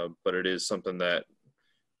 but it is something that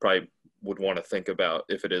probably would want to think about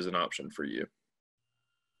if it is an option for you.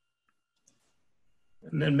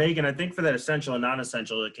 And then Megan, I think for that essential and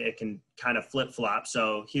non-essential, it can kind of flip-flop.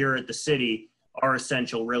 So here at the city, our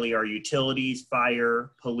essential really are utilities, fire,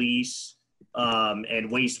 police, and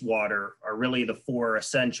wastewater are really the four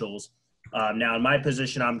essentials. Now in my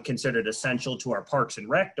position, I'm considered essential to our Parks and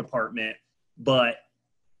Rec department, but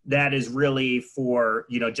that is really for,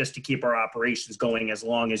 just to keep our operations going as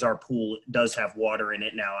long as our pool does have water in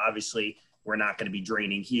it. Now, obviously, we're not going to be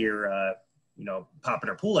draining here, popping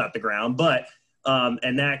our pool out the ground. But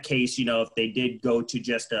in that case, if they did go to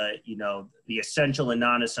just, the essential and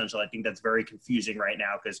non-essential, I think that's very confusing right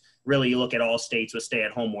now, because really you look at all states with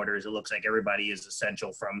stay-at-home orders, it looks like everybody is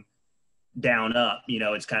essential from down up.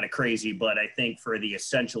 It's kind of crazy. But I think for the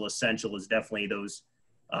essential is definitely those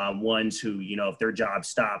ones who, if their job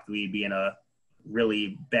stopped, we'd be in a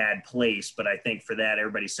really bad place. But I think for that,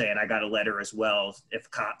 everybody's saying, I got a letter as well. If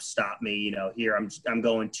cops stop me, here I'm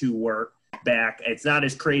going to work back. It's not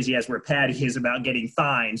as crazy as where Patty is about getting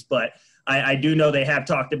fines, but I do know they have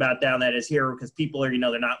talked about down that as here, because people are,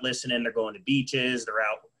 they're not listening. They're going to beaches. They're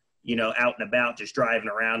out, out and about, just driving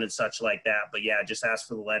around and such like that. But yeah, just ask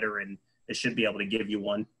for the letter and they should be able to give you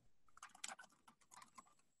one.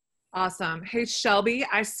 Awesome. Hey, Shelby,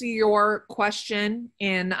 I see your question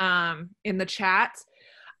in the chat.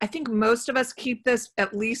 I think most of us keep this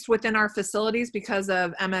at least within our facilities because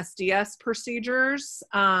of MSDS procedures.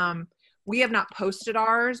 We have not posted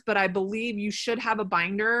ours, but I believe you should have a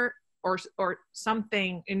binder or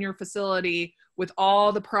something in your facility with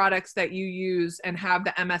all the products that you use and have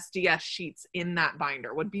the MSDS sheets in that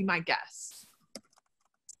binder, would be my guess.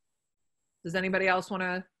 Does anybody else want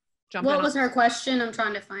to jump in? What was her question? I'm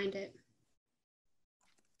trying to find it.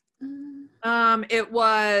 It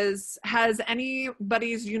was, has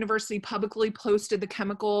anybody's university publicly posted the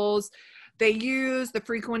chemicals they use, the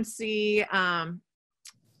frequency,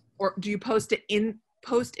 or do you post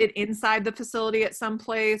it inside the facility at some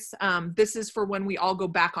place? This is for when we all go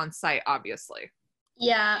back on site, obviously.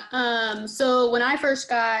 Yeah. So when I first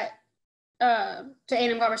got to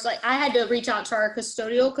A&M Commerce, I had to reach out to our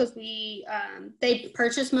custodial because they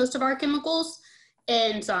purchased most of our chemicals,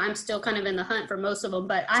 And so I'm still kind of in the hunt for most of them,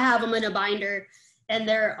 but I have them in a binder and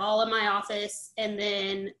they're all in my office. And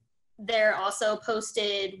then they're also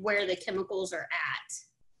posted where the chemicals are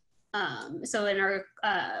at. So in our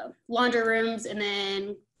laundry rooms, and then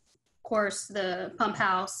of course the pump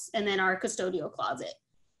house, and then our custodial closet.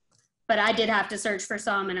 But I did have to search for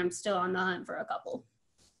some, and I'm still on the hunt for a couple.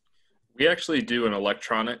 We actually do an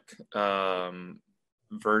electronic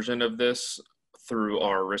version of this through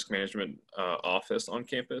our risk management office on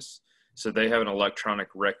campus. So they have an electronic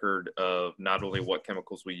record of not only what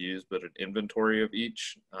chemicals we use, but an inventory of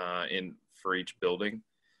each for each building.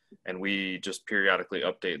 And we just periodically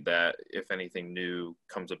update that if anything new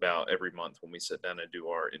comes about every month when we sit down and do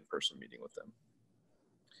our in-person meeting with them.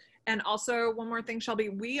 And also one more thing, Shelby,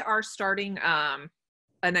 we are starting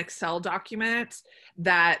an Excel document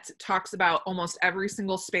that talks about almost every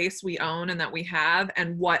single space we own and that we have,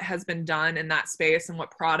 and what has been done in that space and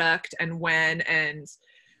what product and when, and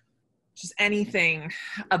just anything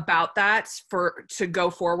about that to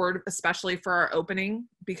go forward, especially for our opening,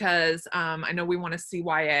 because I know we want to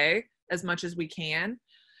CYA as much as we can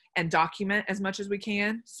and document as much as we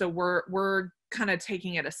can. So we're kind of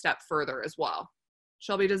taking it a step further as well.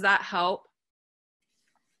 Shelby, does that help?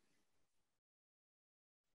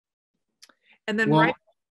 And then, well,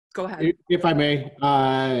 go ahead. If I may,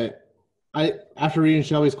 after reading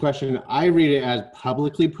Shelby's question, I read it as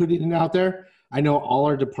publicly putting it out there. I know all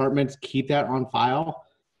our departments keep that on file,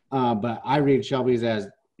 but I read Shelby's as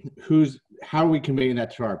how are we conveying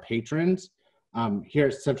that to our patrons? Here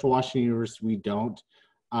at Central Washington University, we don't,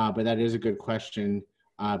 but that is a good question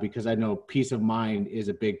because I know peace of mind is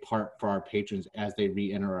a big part for our patrons as they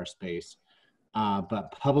re-enter our space.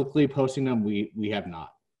 But publicly posting them, we have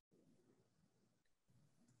not.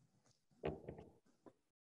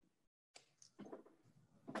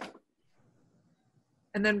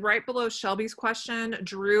 And then right below Shelby's question,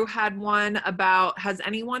 Drew had one about, has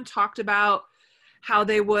anyone talked about how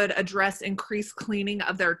they would address increased cleaning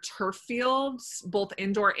of their turf fields, both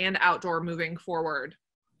indoor and outdoor, moving forward?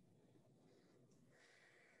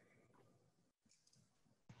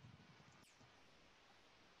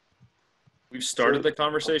 We've started the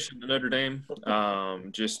conversation at Notre Dame,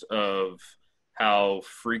 just of how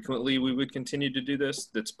frequently we would continue to do this.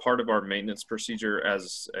 That's part of our maintenance procedure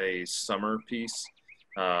as a summer piece.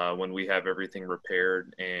 When we have everything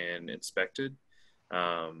repaired and inspected.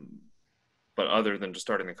 But other than just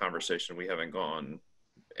starting the conversation, we haven't gone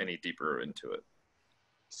any deeper into it.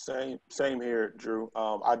 Same here, Drew.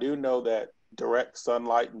 I do know that direct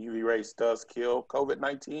sunlight and UV rays does kill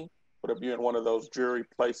COVID-19. But if you're in one of those dreary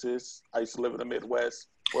places, I used to live in the Midwest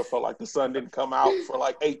where it felt like the sun didn't come out for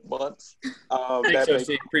like 8 months. Thanks,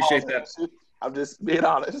 OC. Appreciate that. I'm just being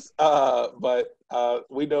honest, but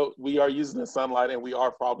we know we are using the sunlight, and we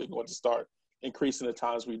are probably going to start increasing the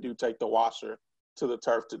times we do take the washer to the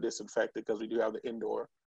turf to disinfect it, because we do have the indoor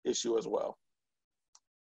issue as well.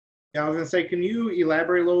 Yeah, I was going to say, can you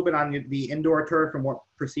elaborate a little bit on the indoor turf and what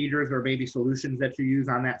procedures or maybe solutions that you use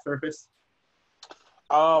on that surface?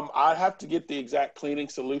 I'd have to get the exact cleaning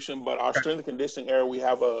solution, but our strength and conditioning area, we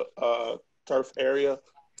have a turf area.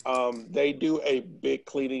 They do a big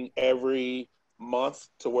cleaning every month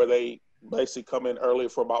to where they basically come in early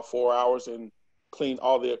for about 4 hours and clean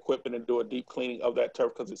all the equipment and do a deep cleaning of that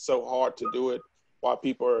turf, because it's so hard to do it while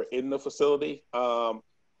people are in the facility.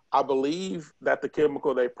 I believe that the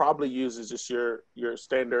chemical they probably use is just your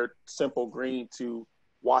standard simple green to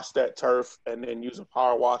wash that turf, and then use a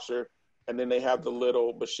power washer. And then they have the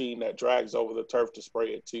little machine that drags over the turf to spray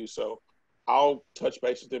it too. So I'll touch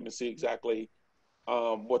base with them and see exactly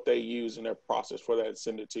what they use in their process for that and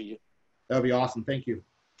send it to you. That'd be awesome. Thank you.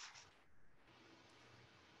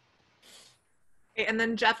 Okay, and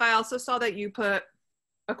then Jeff, I also saw that you put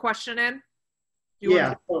a question in.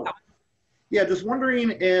 Yeah, just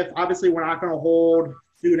wondering if, obviously we're not going to hold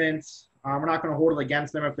students, we're not going to hold it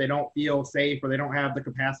against them if they don't feel safe or they don't have the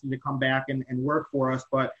capacity to come back and work for us.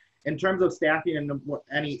 But in terms of staffing and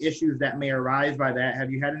any issues that may arise by that,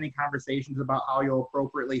 have you had any conversations about how you'll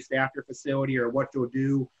appropriately staff your facility, or what you'll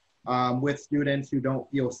do with students who don't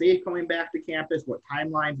feel safe coming back to campus? What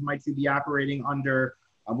timelines might you be operating under?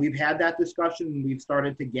 We've had that discussion, and we've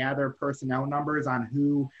started to gather personnel numbers on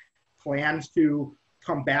who plans to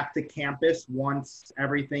come back to campus once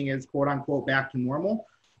everything is quote unquote back to normal,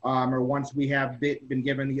 or once we have been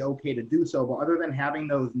given the okay to do so. But other than having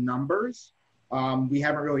those numbers, we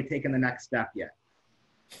haven't really taken the next step yet.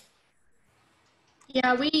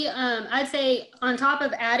 Yeah, I'd say on top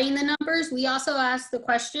of adding the numbers, we also asked the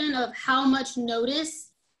question of how much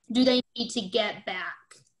notice do they need to get back?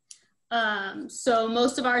 So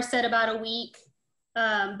most of ours said about a week.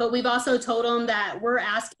 But we've also told them that we're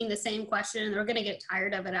asking the same question and they're going to get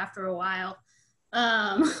tired of it after a while.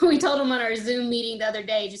 We told them on our Zoom meeting the other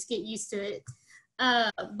day, just get used to it.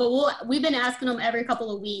 But we've been asking them every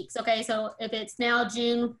couple of weeks. Okay, so if it's now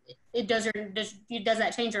June, does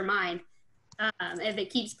that change your mind? If it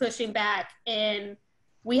keeps pushing back, and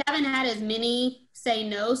we haven't had as many say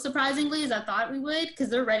no, surprisingly, as I thought we would, because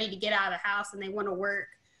they're ready to get out of the house and they want to work.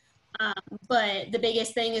 But the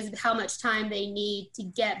biggest thing is how much time they need to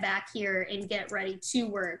get back here and get ready to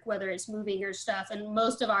work, whether it's moving or stuff. And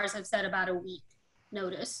most of ours have said about a week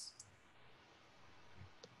notice.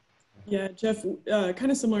 Yeah, Jeff,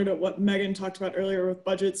 kind of similar to what Megan talked about earlier with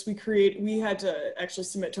budgets, we had to actually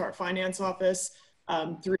submit to our finance office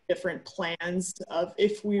 3 different plans of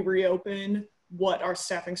if we reopen, what our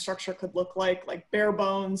staffing structure could look like bare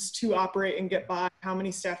bones to operate and get by. How many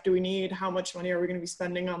staff do we need? How much money are we going to be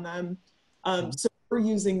spending on them? So we're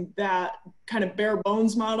using that kind of bare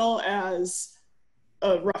bones model as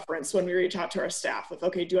a reference when we reach out to our staff with,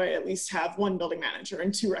 okay, do I at least have 1 building manager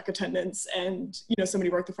and 2 rec attendants and, you know, somebody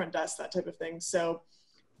work the front desk, that type of thing. So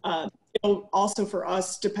it'll also for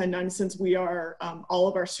us depend on, since we are, all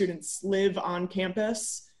of our students live on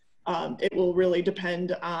campus, it will really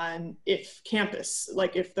depend on if campus,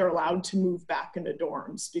 like if they're allowed to move back into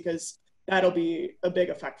dorms, because that'll be a big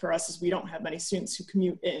effect for us, as we don't have many students who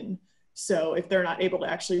commute in. So if they're not able to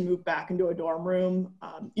actually move back into a dorm room,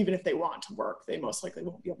 even if they want to work, they most likely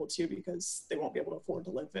won't be able to, because they won't be able to afford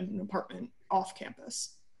to live in an apartment off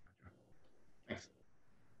campus. Thanks.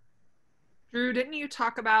 Drew, didn't you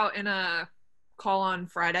talk about in a call on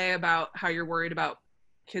Friday about how you're worried about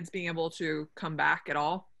kids being able to come back at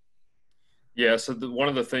all? Yeah, so one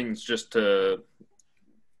of the things, just to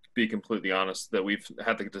be completely honest, that we've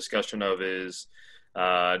had the discussion of is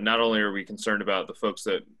not only are we concerned about the folks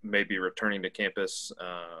that may be returning to campus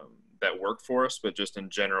that work for us, but just in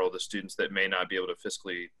general, the students that may not be able to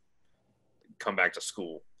fiscally come back to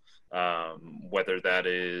school, whether that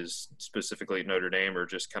is specifically Notre Dame or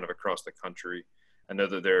just kind of across the country. I know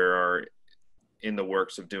that there are in the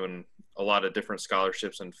works of doing a lot of different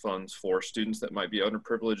scholarships and funds for students that might be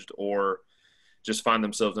underprivileged or just find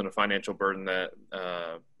themselves in a financial burden that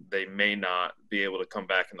they may not be able to come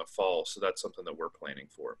back in the fall. So that's something that we're planning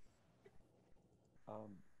for.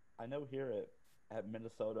 I know here at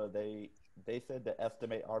Minnesota, they said to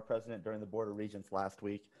estimate our president during the Board of Regents last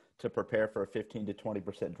week to prepare for a 15 to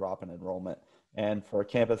 20% drop in enrollment. And for a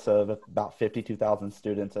campus of about 52,000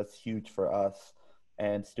 students, that's huge for us.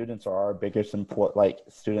 And students are our biggest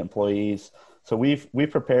student employees. So we've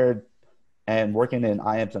prepared and working in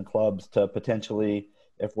IAMs and clubs to potentially,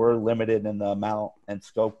 if we're limited in the amount and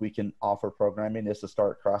scope we can offer programming, is to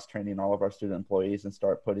start cross-training all of our student employees and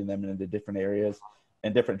start putting them into different areas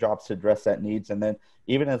and different jobs to address that needs. And then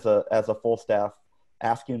even as a full staff,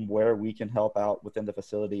 asking where we can help out within the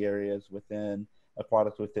facility areas, within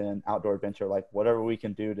aquatics, within outdoor adventure, like whatever we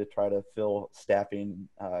can do to try to fill staffing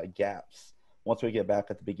gaps once we get back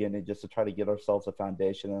at the beginning, just to try to get ourselves a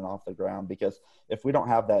foundation and off the ground. Because if we don't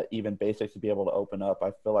have that even basics to be able to open up,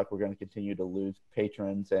 I feel like we're going to continue to lose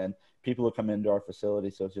patrons and people who come into our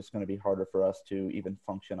facility. So it's just going to be harder for us to even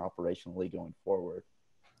function operationally going forward.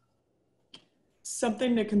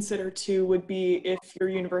 Something to consider too would be if your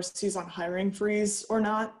university is on hiring freeze or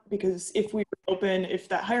not, because if we open, if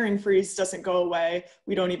that hiring freeze doesn't go away,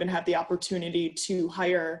 we don't even have the opportunity to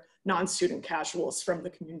hire non-student casuals from the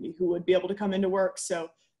community who would be able to come into work.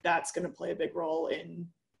 So that's going to play a big role in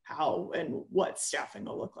how and what staffing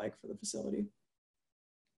will look like for the facility.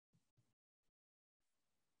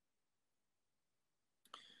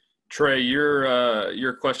 Trey,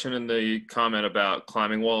 your question in the comment about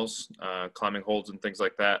climbing walls, climbing holds and things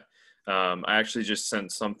like that. I actually just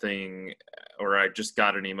sent something, or I just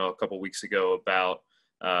got an email a couple weeks ago about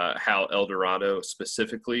how El Dorado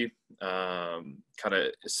specifically kind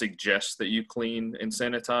of suggests that you clean and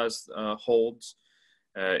sanitize holds.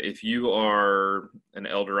 If you are an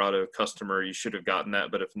El Dorado customer, you should have gotten that,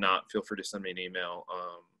 but if not, feel free to send me an email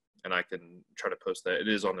and I can try to post that. It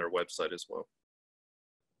is on their website as well.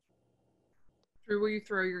 Drew, will you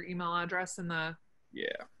throw your email address in the... Yeah.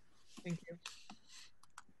 Thank you.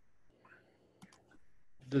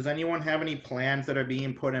 Does anyone have any plans that are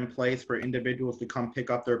being put in place for individuals to come pick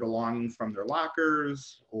up their belongings from their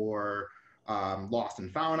lockers, or lost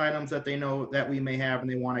and found items that they know that we may have and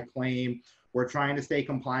they want to claim? We're trying to stay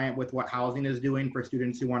compliant with what housing is doing for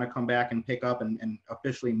students who want to come back and pick up and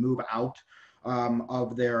officially move out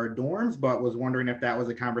of their dorms, but was wondering if that was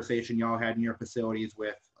a conversation y'all had in your facilities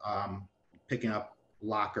with picking up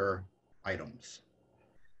locker items.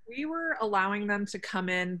 We were allowing them to come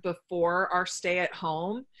in before our stay at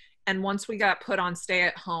home, And once we got put on stay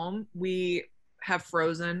at home, we have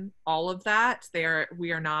frozen all of that.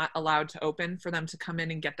 We are not allowed to open for them to come in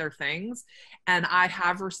and get their things. And I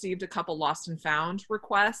have received a couple lost and found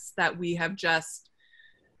requests that we've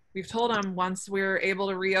told them once we're able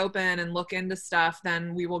to reopen and look into stuff,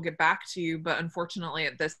 then we will get back to you. But unfortunately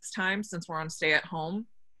at this time, since we're on stay at home,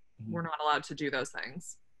 we're not allowed to do those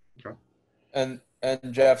things. Okay. And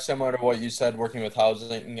Jeff, similar to what you said, working with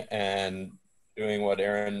housing and doing what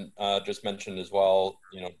Erin just mentioned as well,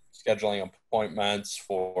 scheduling appointments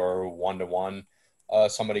for one-to-one,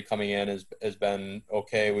 somebody coming in has been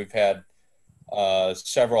okay. We've had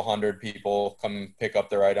several hundred people come pick up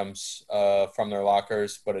their items from their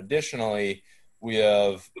lockers, but additionally, we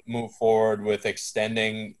have moved forward with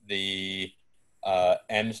extending the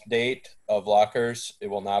end date of lockers. It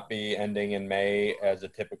will not be ending in May as a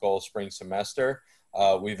typical spring semester.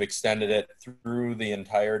 We've extended it through the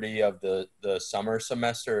entirety of the summer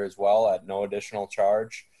semester as well at no additional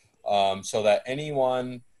charge, so that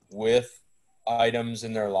anyone with items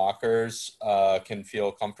in their lockers can feel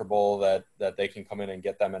comfortable that they can come in and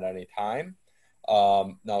get them at any time.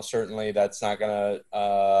 Now, certainly that's not going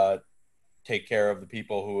to take care of the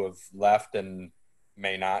people who have left and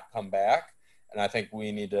may not come back. And I think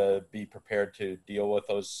we need to be prepared to deal with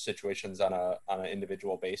those situations on an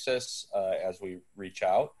individual basis as we reach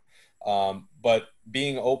out. But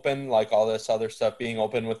being open, like all this other stuff, being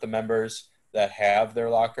open with the members that have their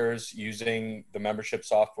lockers, using the membership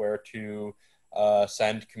software to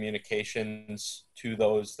send communications to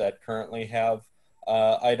those that currently have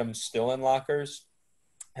items still in lockers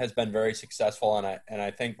has been very successful. And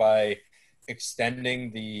I think by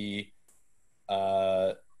extending the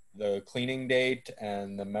cleaning date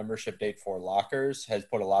and the membership date for lockers has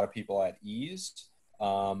put a lot of people at ease,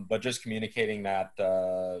 but just communicating that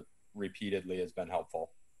repeatedly has been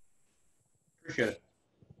helpful. Appreciate it.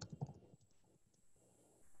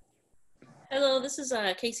 Hello, this is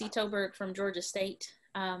Casey Toberg from Georgia State.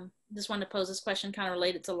 Just wanted to pose this question kind of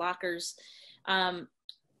related to lockers.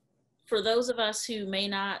 For those of us who may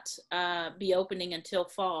not be opening until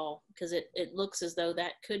fall, because it looks as though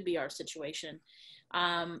that could be our situation,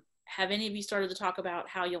 have any of you started to talk about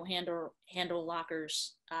how you'll handle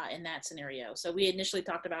lockers in that scenario? So we initially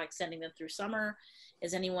talked about extending them through summer.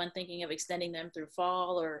 Is anyone thinking of extending them through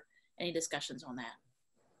fall, or any discussions on that?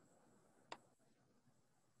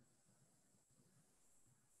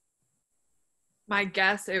 My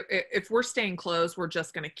guess, if we're staying closed, we're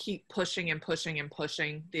just going to keep pushing and pushing and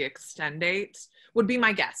pushing the extend date, would be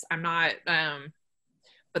my guess. I'm not,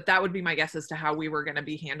 but that would be my guess as to how we were going to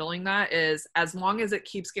be handling that. Is as long as it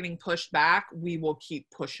keeps getting pushed back, we will keep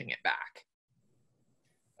pushing it back.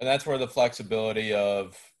 And that's where the flexibility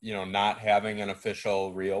of, not having an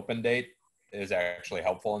official reopen date is actually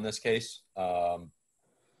helpful in this case,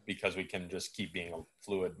 because we can just keep being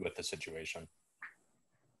fluid with the situation.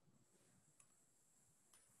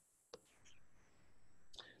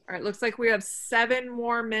 All right, looks like we have 7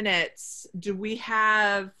 more minutes. Do we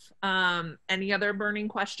have any other burning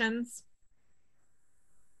questions?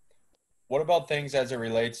 What about things as it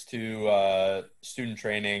relates to student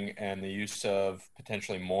training and the use of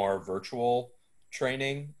potentially more virtual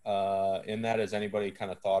training in that? Has anybody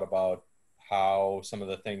kind of thought about how some of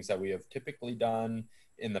the things that we have typically done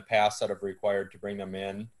in the past that have required to bring them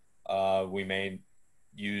in, we may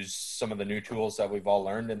use some of the new tools that we've all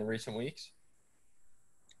learned in the recent weeks?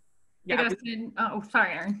 Yeah. Oh,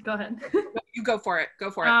 sorry, Erin, go ahead. You go for it. Go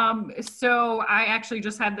for it. So I actually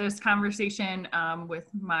just had this conversation with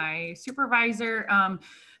my supervisor.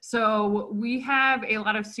 So we have a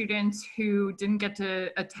lot of students who didn't get to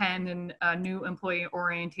attend a new employee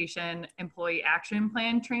orientation, employee action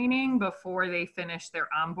plan training before they finished their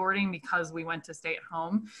onboarding because we went to stay at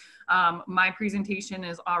home. My presentation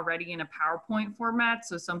is already in a PowerPoint format.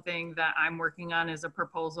 So something that I'm working on is a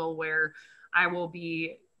proposal where I will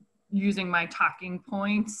be using my talking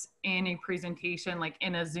points in a presentation, like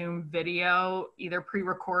in a Zoom video, either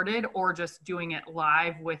pre-recorded or just doing it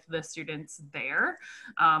live with the students there,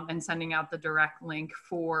 and sending out the direct link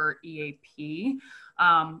for EAP.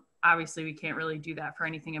 Obviously, we can't really do that for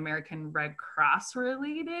anything American Red Cross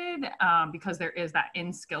related because there is that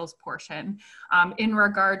in skills portion. In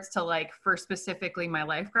regards to for specifically my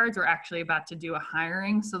lifeguards, we're actually about to do a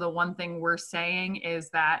hiring. So the one thing we're saying is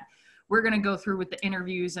that we're going to go through with the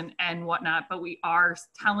interviews and whatnot, but we are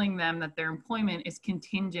telling them that their employment is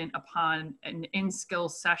contingent upon an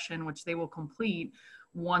in-skills session, which they will complete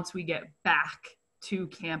once we get back to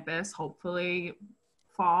campus, hopefully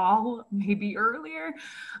fall, maybe earlier.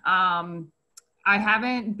 I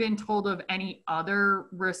haven't been told of any other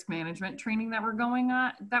risk management training that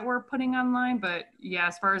we're putting online, but yeah,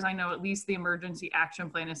 as far as I know, at least the emergency action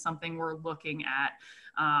plan is something we're looking at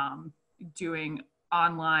doing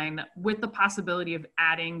online, with the possibility of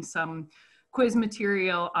adding some quiz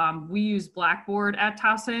material. We use Blackboard at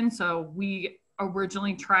Towson, so we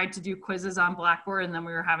originally tried to do quizzes on Blackboard and then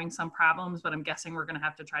we were having some problems, but I'm guessing we're going to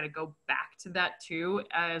have to try to go back to that too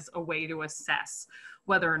as a way to assess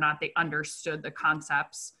whether or not they understood the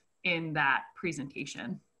concepts in that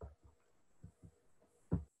presentation.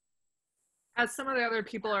 As some of the other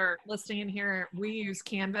people are listing in here, we use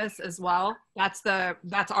Canvas as well. That's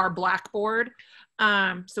our Blackboard.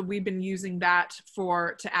 So we've been using that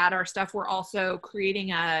to add our stuff. We're also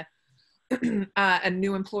creating a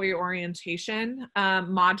new employee orientation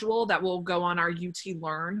module that will go on our UT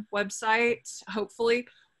Learn website. Hopefully,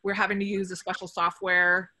 we're having to use a special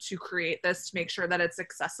software to create this to make sure that it's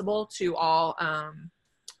accessible to all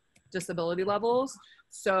disability levels.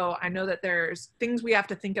 So I know that there's things we have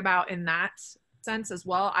to think about in that sense as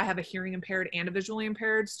well. I have a hearing impaired and a visually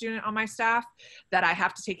impaired student on my staff that I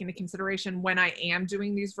have to take into consideration when I am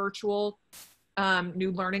doing these virtual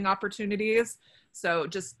new learning opportunities. So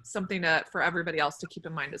just something for everybody else to keep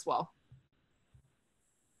in mind as well.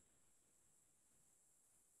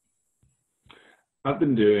 I've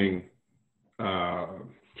been doing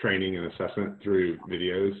training and assessment through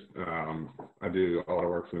videos. I do a lot of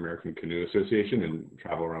work for the American Canoe Association and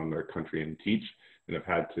travel around the country and teach, and I've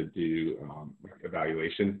had to do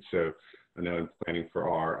evaluation. So I know I'm planning for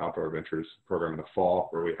our Outdoor Adventures program in the fall,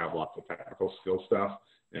 where we have lots of technical skill stuff,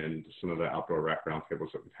 and some of the outdoor rec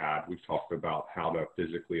roundtables that we've talked about how to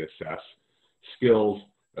physically assess skills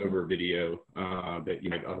over video that you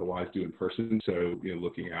might otherwise do in person. So,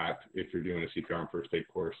 looking at if you're doing a CPR and first aid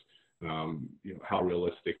course, how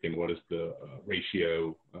realistic and what is the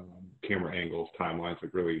ratio, camera angles, timelines,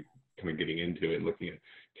 like really kind of getting into it and looking at,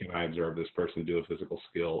 can I observe this person do a physical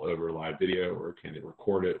skill over live video, or can it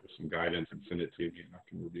record it with some guidance and send it to me, and I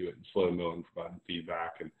can review it in slow-mo and provide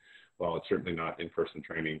feedback. And while it's certainly not in-person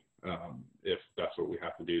training, if that's what we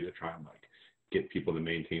have to do to try and get people to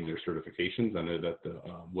maintain their certifications. I know that the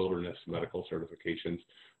wilderness medical certifications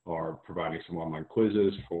are providing some online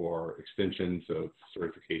quizzes for extensions of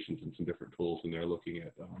certifications and some different tools, and they're looking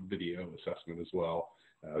at video assessment as well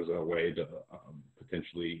as a way to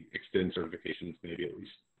potentially extend certifications, maybe at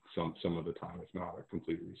least some of the time, if not a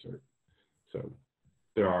complete research. So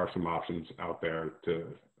there are some options out there to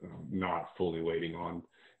not fully waiting on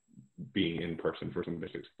being in person for some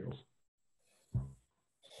basic skills.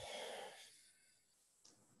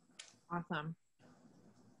 Awesome.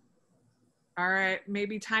 All right,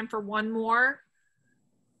 maybe time for one more.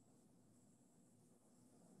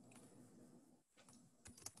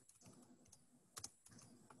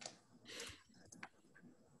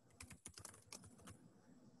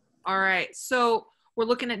 All right, so we're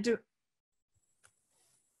looking at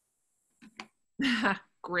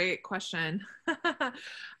great question.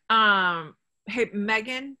 Hey,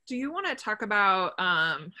 Megan, do you want to talk about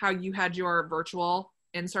how you had your virtual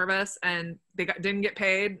in-service and they didn't get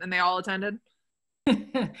paid and they all attended?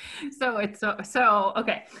 Okay.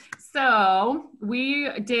 So we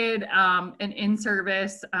did an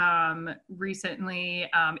in-service recently.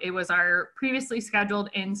 It was our previously scheduled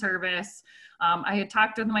in-service. I had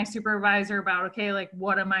talked with my supervisor about, okay, like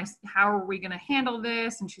how are we going to handle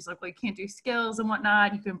this? And she's like, well, you can't do skills and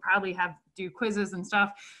whatnot. You can probably do quizzes and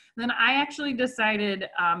stuff. Then I actually decided,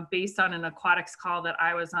 based on an aquatics call that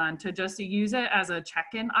I was on, to just use it as a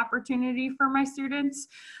check-in opportunity for my students.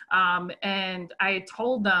 And I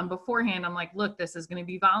told them beforehand, I'm like, look, this is going to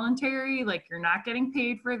be voluntary. Like, you're not getting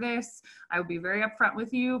paid for this. I will be very upfront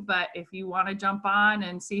with you, but if you want to jump on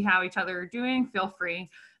and see how each other are doing, feel free.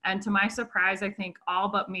 And to my surprise, I think all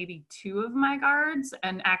but maybe 2 of my guards,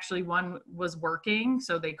 and actually one was working,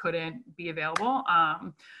 so they couldn't be available,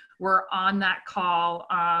 were on that call.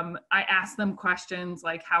 I asked them questions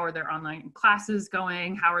like, how are their online classes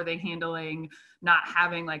going? How are they handling not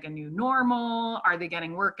having like a new normal? Are they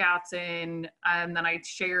getting workouts in? And then I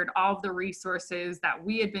shared all of the resources that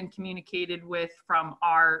we had been communicated with from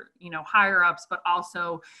our, higher ups, but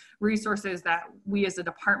also resources that we as a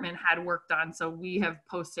department had worked on. So we have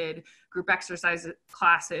posted group exercise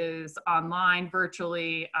classes online,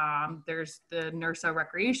 virtually. There's the NIRSA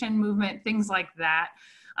recreation movement, things like that.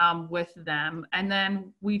 With them. And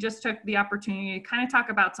then we just took the opportunity to kind of talk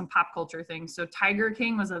about some pop culture things. So Tiger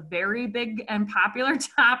King was a very big and popular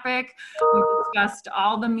topic. We discussed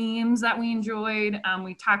all the memes that we enjoyed.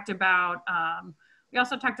 We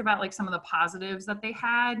also talked about like some of the positives that they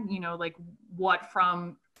had, like what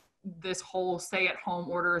from this whole stay-at-home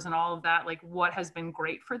orders and all of that, like what has been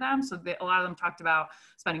great for them. So a lot of them talked about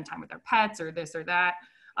spending time with their pets or this or that.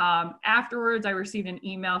 Afterwards, I received an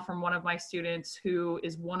email from one of my students who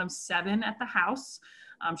is one of 7 at the house.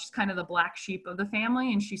 She's kind of the black sheep of the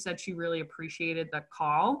family, and she said she really appreciated the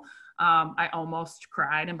call. I almost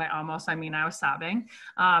cried, and by almost, I mean I was sobbing.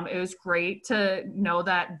 It was great to know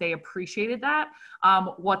that they appreciated that.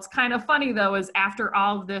 What's kind of funny though is after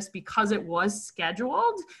all of this, because it was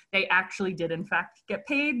scheduled, they actually did in fact get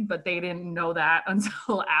paid, but they didn't know that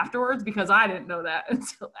until afterwards, because I didn't know that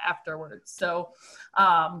until afterwards. So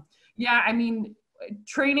yeah, I mean,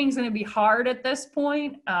 training's gonna be hard at this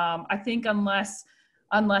point. I think unless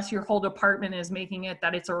your whole department is making it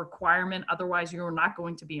that it's a requirement, otherwise you're not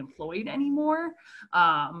going to be employed anymore.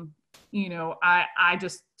 You know, I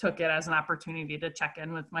just took it as an opportunity to check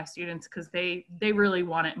in with my students because they really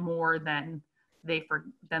want it more than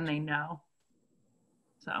they know.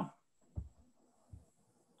 So.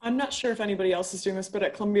 I'm not sure if anybody else is doing this, but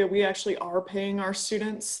at Columbia, we actually are paying our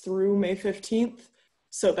students through May 15th.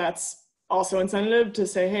 So that's also incentive to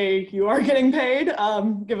say, hey, you are getting paid.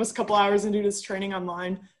 Give us a couple hours and do this training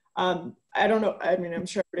online. I don't know. I mean, I'm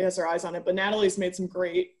sure everybody has their eyes on it, but Natalie's made some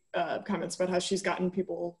great comments about how she's gotten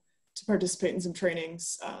people to participate in some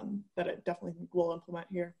trainings that I definitely think we'll implement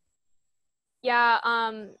here. Yeah,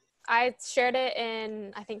 I shared it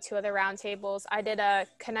in, I think, 2 other roundtables. I did a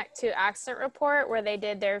Connect to Accident report where they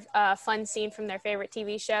did their fun scene from their favorite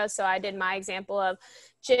TV show. So I did my example of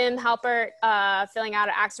Jim Halpert filling out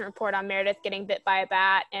an accident report on Meredith getting bit by a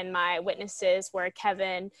bat, and my witnesses were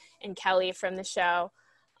Kevin and Kelly from the show.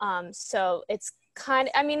 So it's kind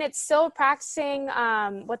of, I mean, it's still practicing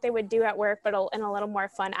what they would do at work, but in a little more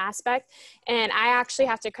fun aspect. And I actually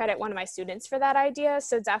have to credit one of my students for that idea.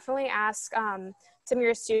 So definitely ask some of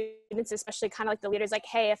your students, especially kind of like the leaders, like,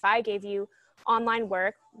 hey, if I gave you online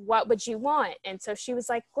work, what would you want? And so she was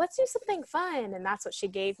like, let's do something fun. And that's what she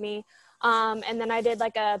gave me. And then I did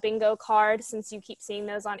like a bingo card, since you keep seeing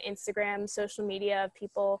those on Instagram, social media, of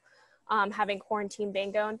people having quarantine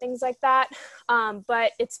bingo and things like that.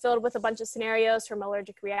 But it's filled with a bunch of scenarios, from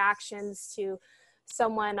allergic reactions to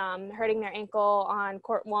someone hurting their ankle on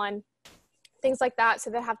court 1, things like that.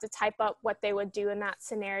 So they have to type up what they would do in that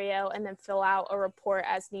scenario and then fill out a report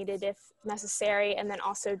as needed if necessary. And then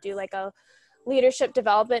also do like a leadership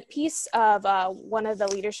development piece of one of the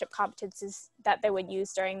leadership competencies that they would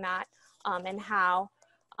use during that, and how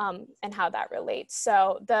that relates.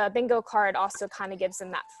 So the bingo card also kind of gives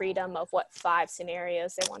them that freedom of what 5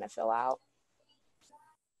 scenarios they want to fill out.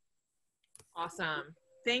 Awesome.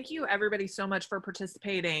 Thank you everybody so much for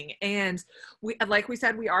participating. And we, like we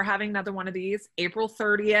said, we are having another one of these April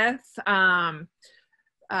 30th.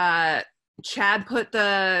 Chad put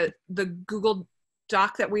the Google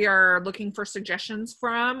Doc that we are looking for suggestions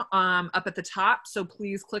from up at the top. So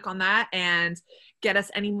please click on that and get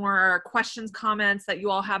us any more questions, comments that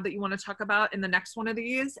you all have that you want to talk about in the next one of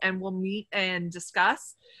these, and we'll meet and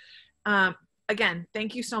discuss. Again,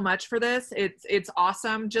 thank you so much for this. It's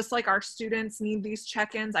awesome. Just like our students need these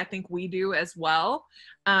check-ins, I think we do as well,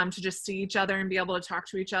 to just see each other and be able to talk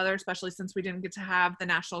to each other, especially since we didn't get to have the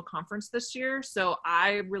national conference this year. So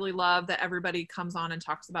I really love that everybody comes on and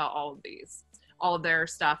talks about all of their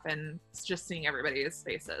stuff, and just seeing everybody's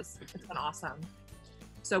faces. It's been awesome.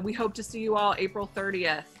 So we hope to see you all April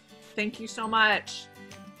 30th. Thank you so much.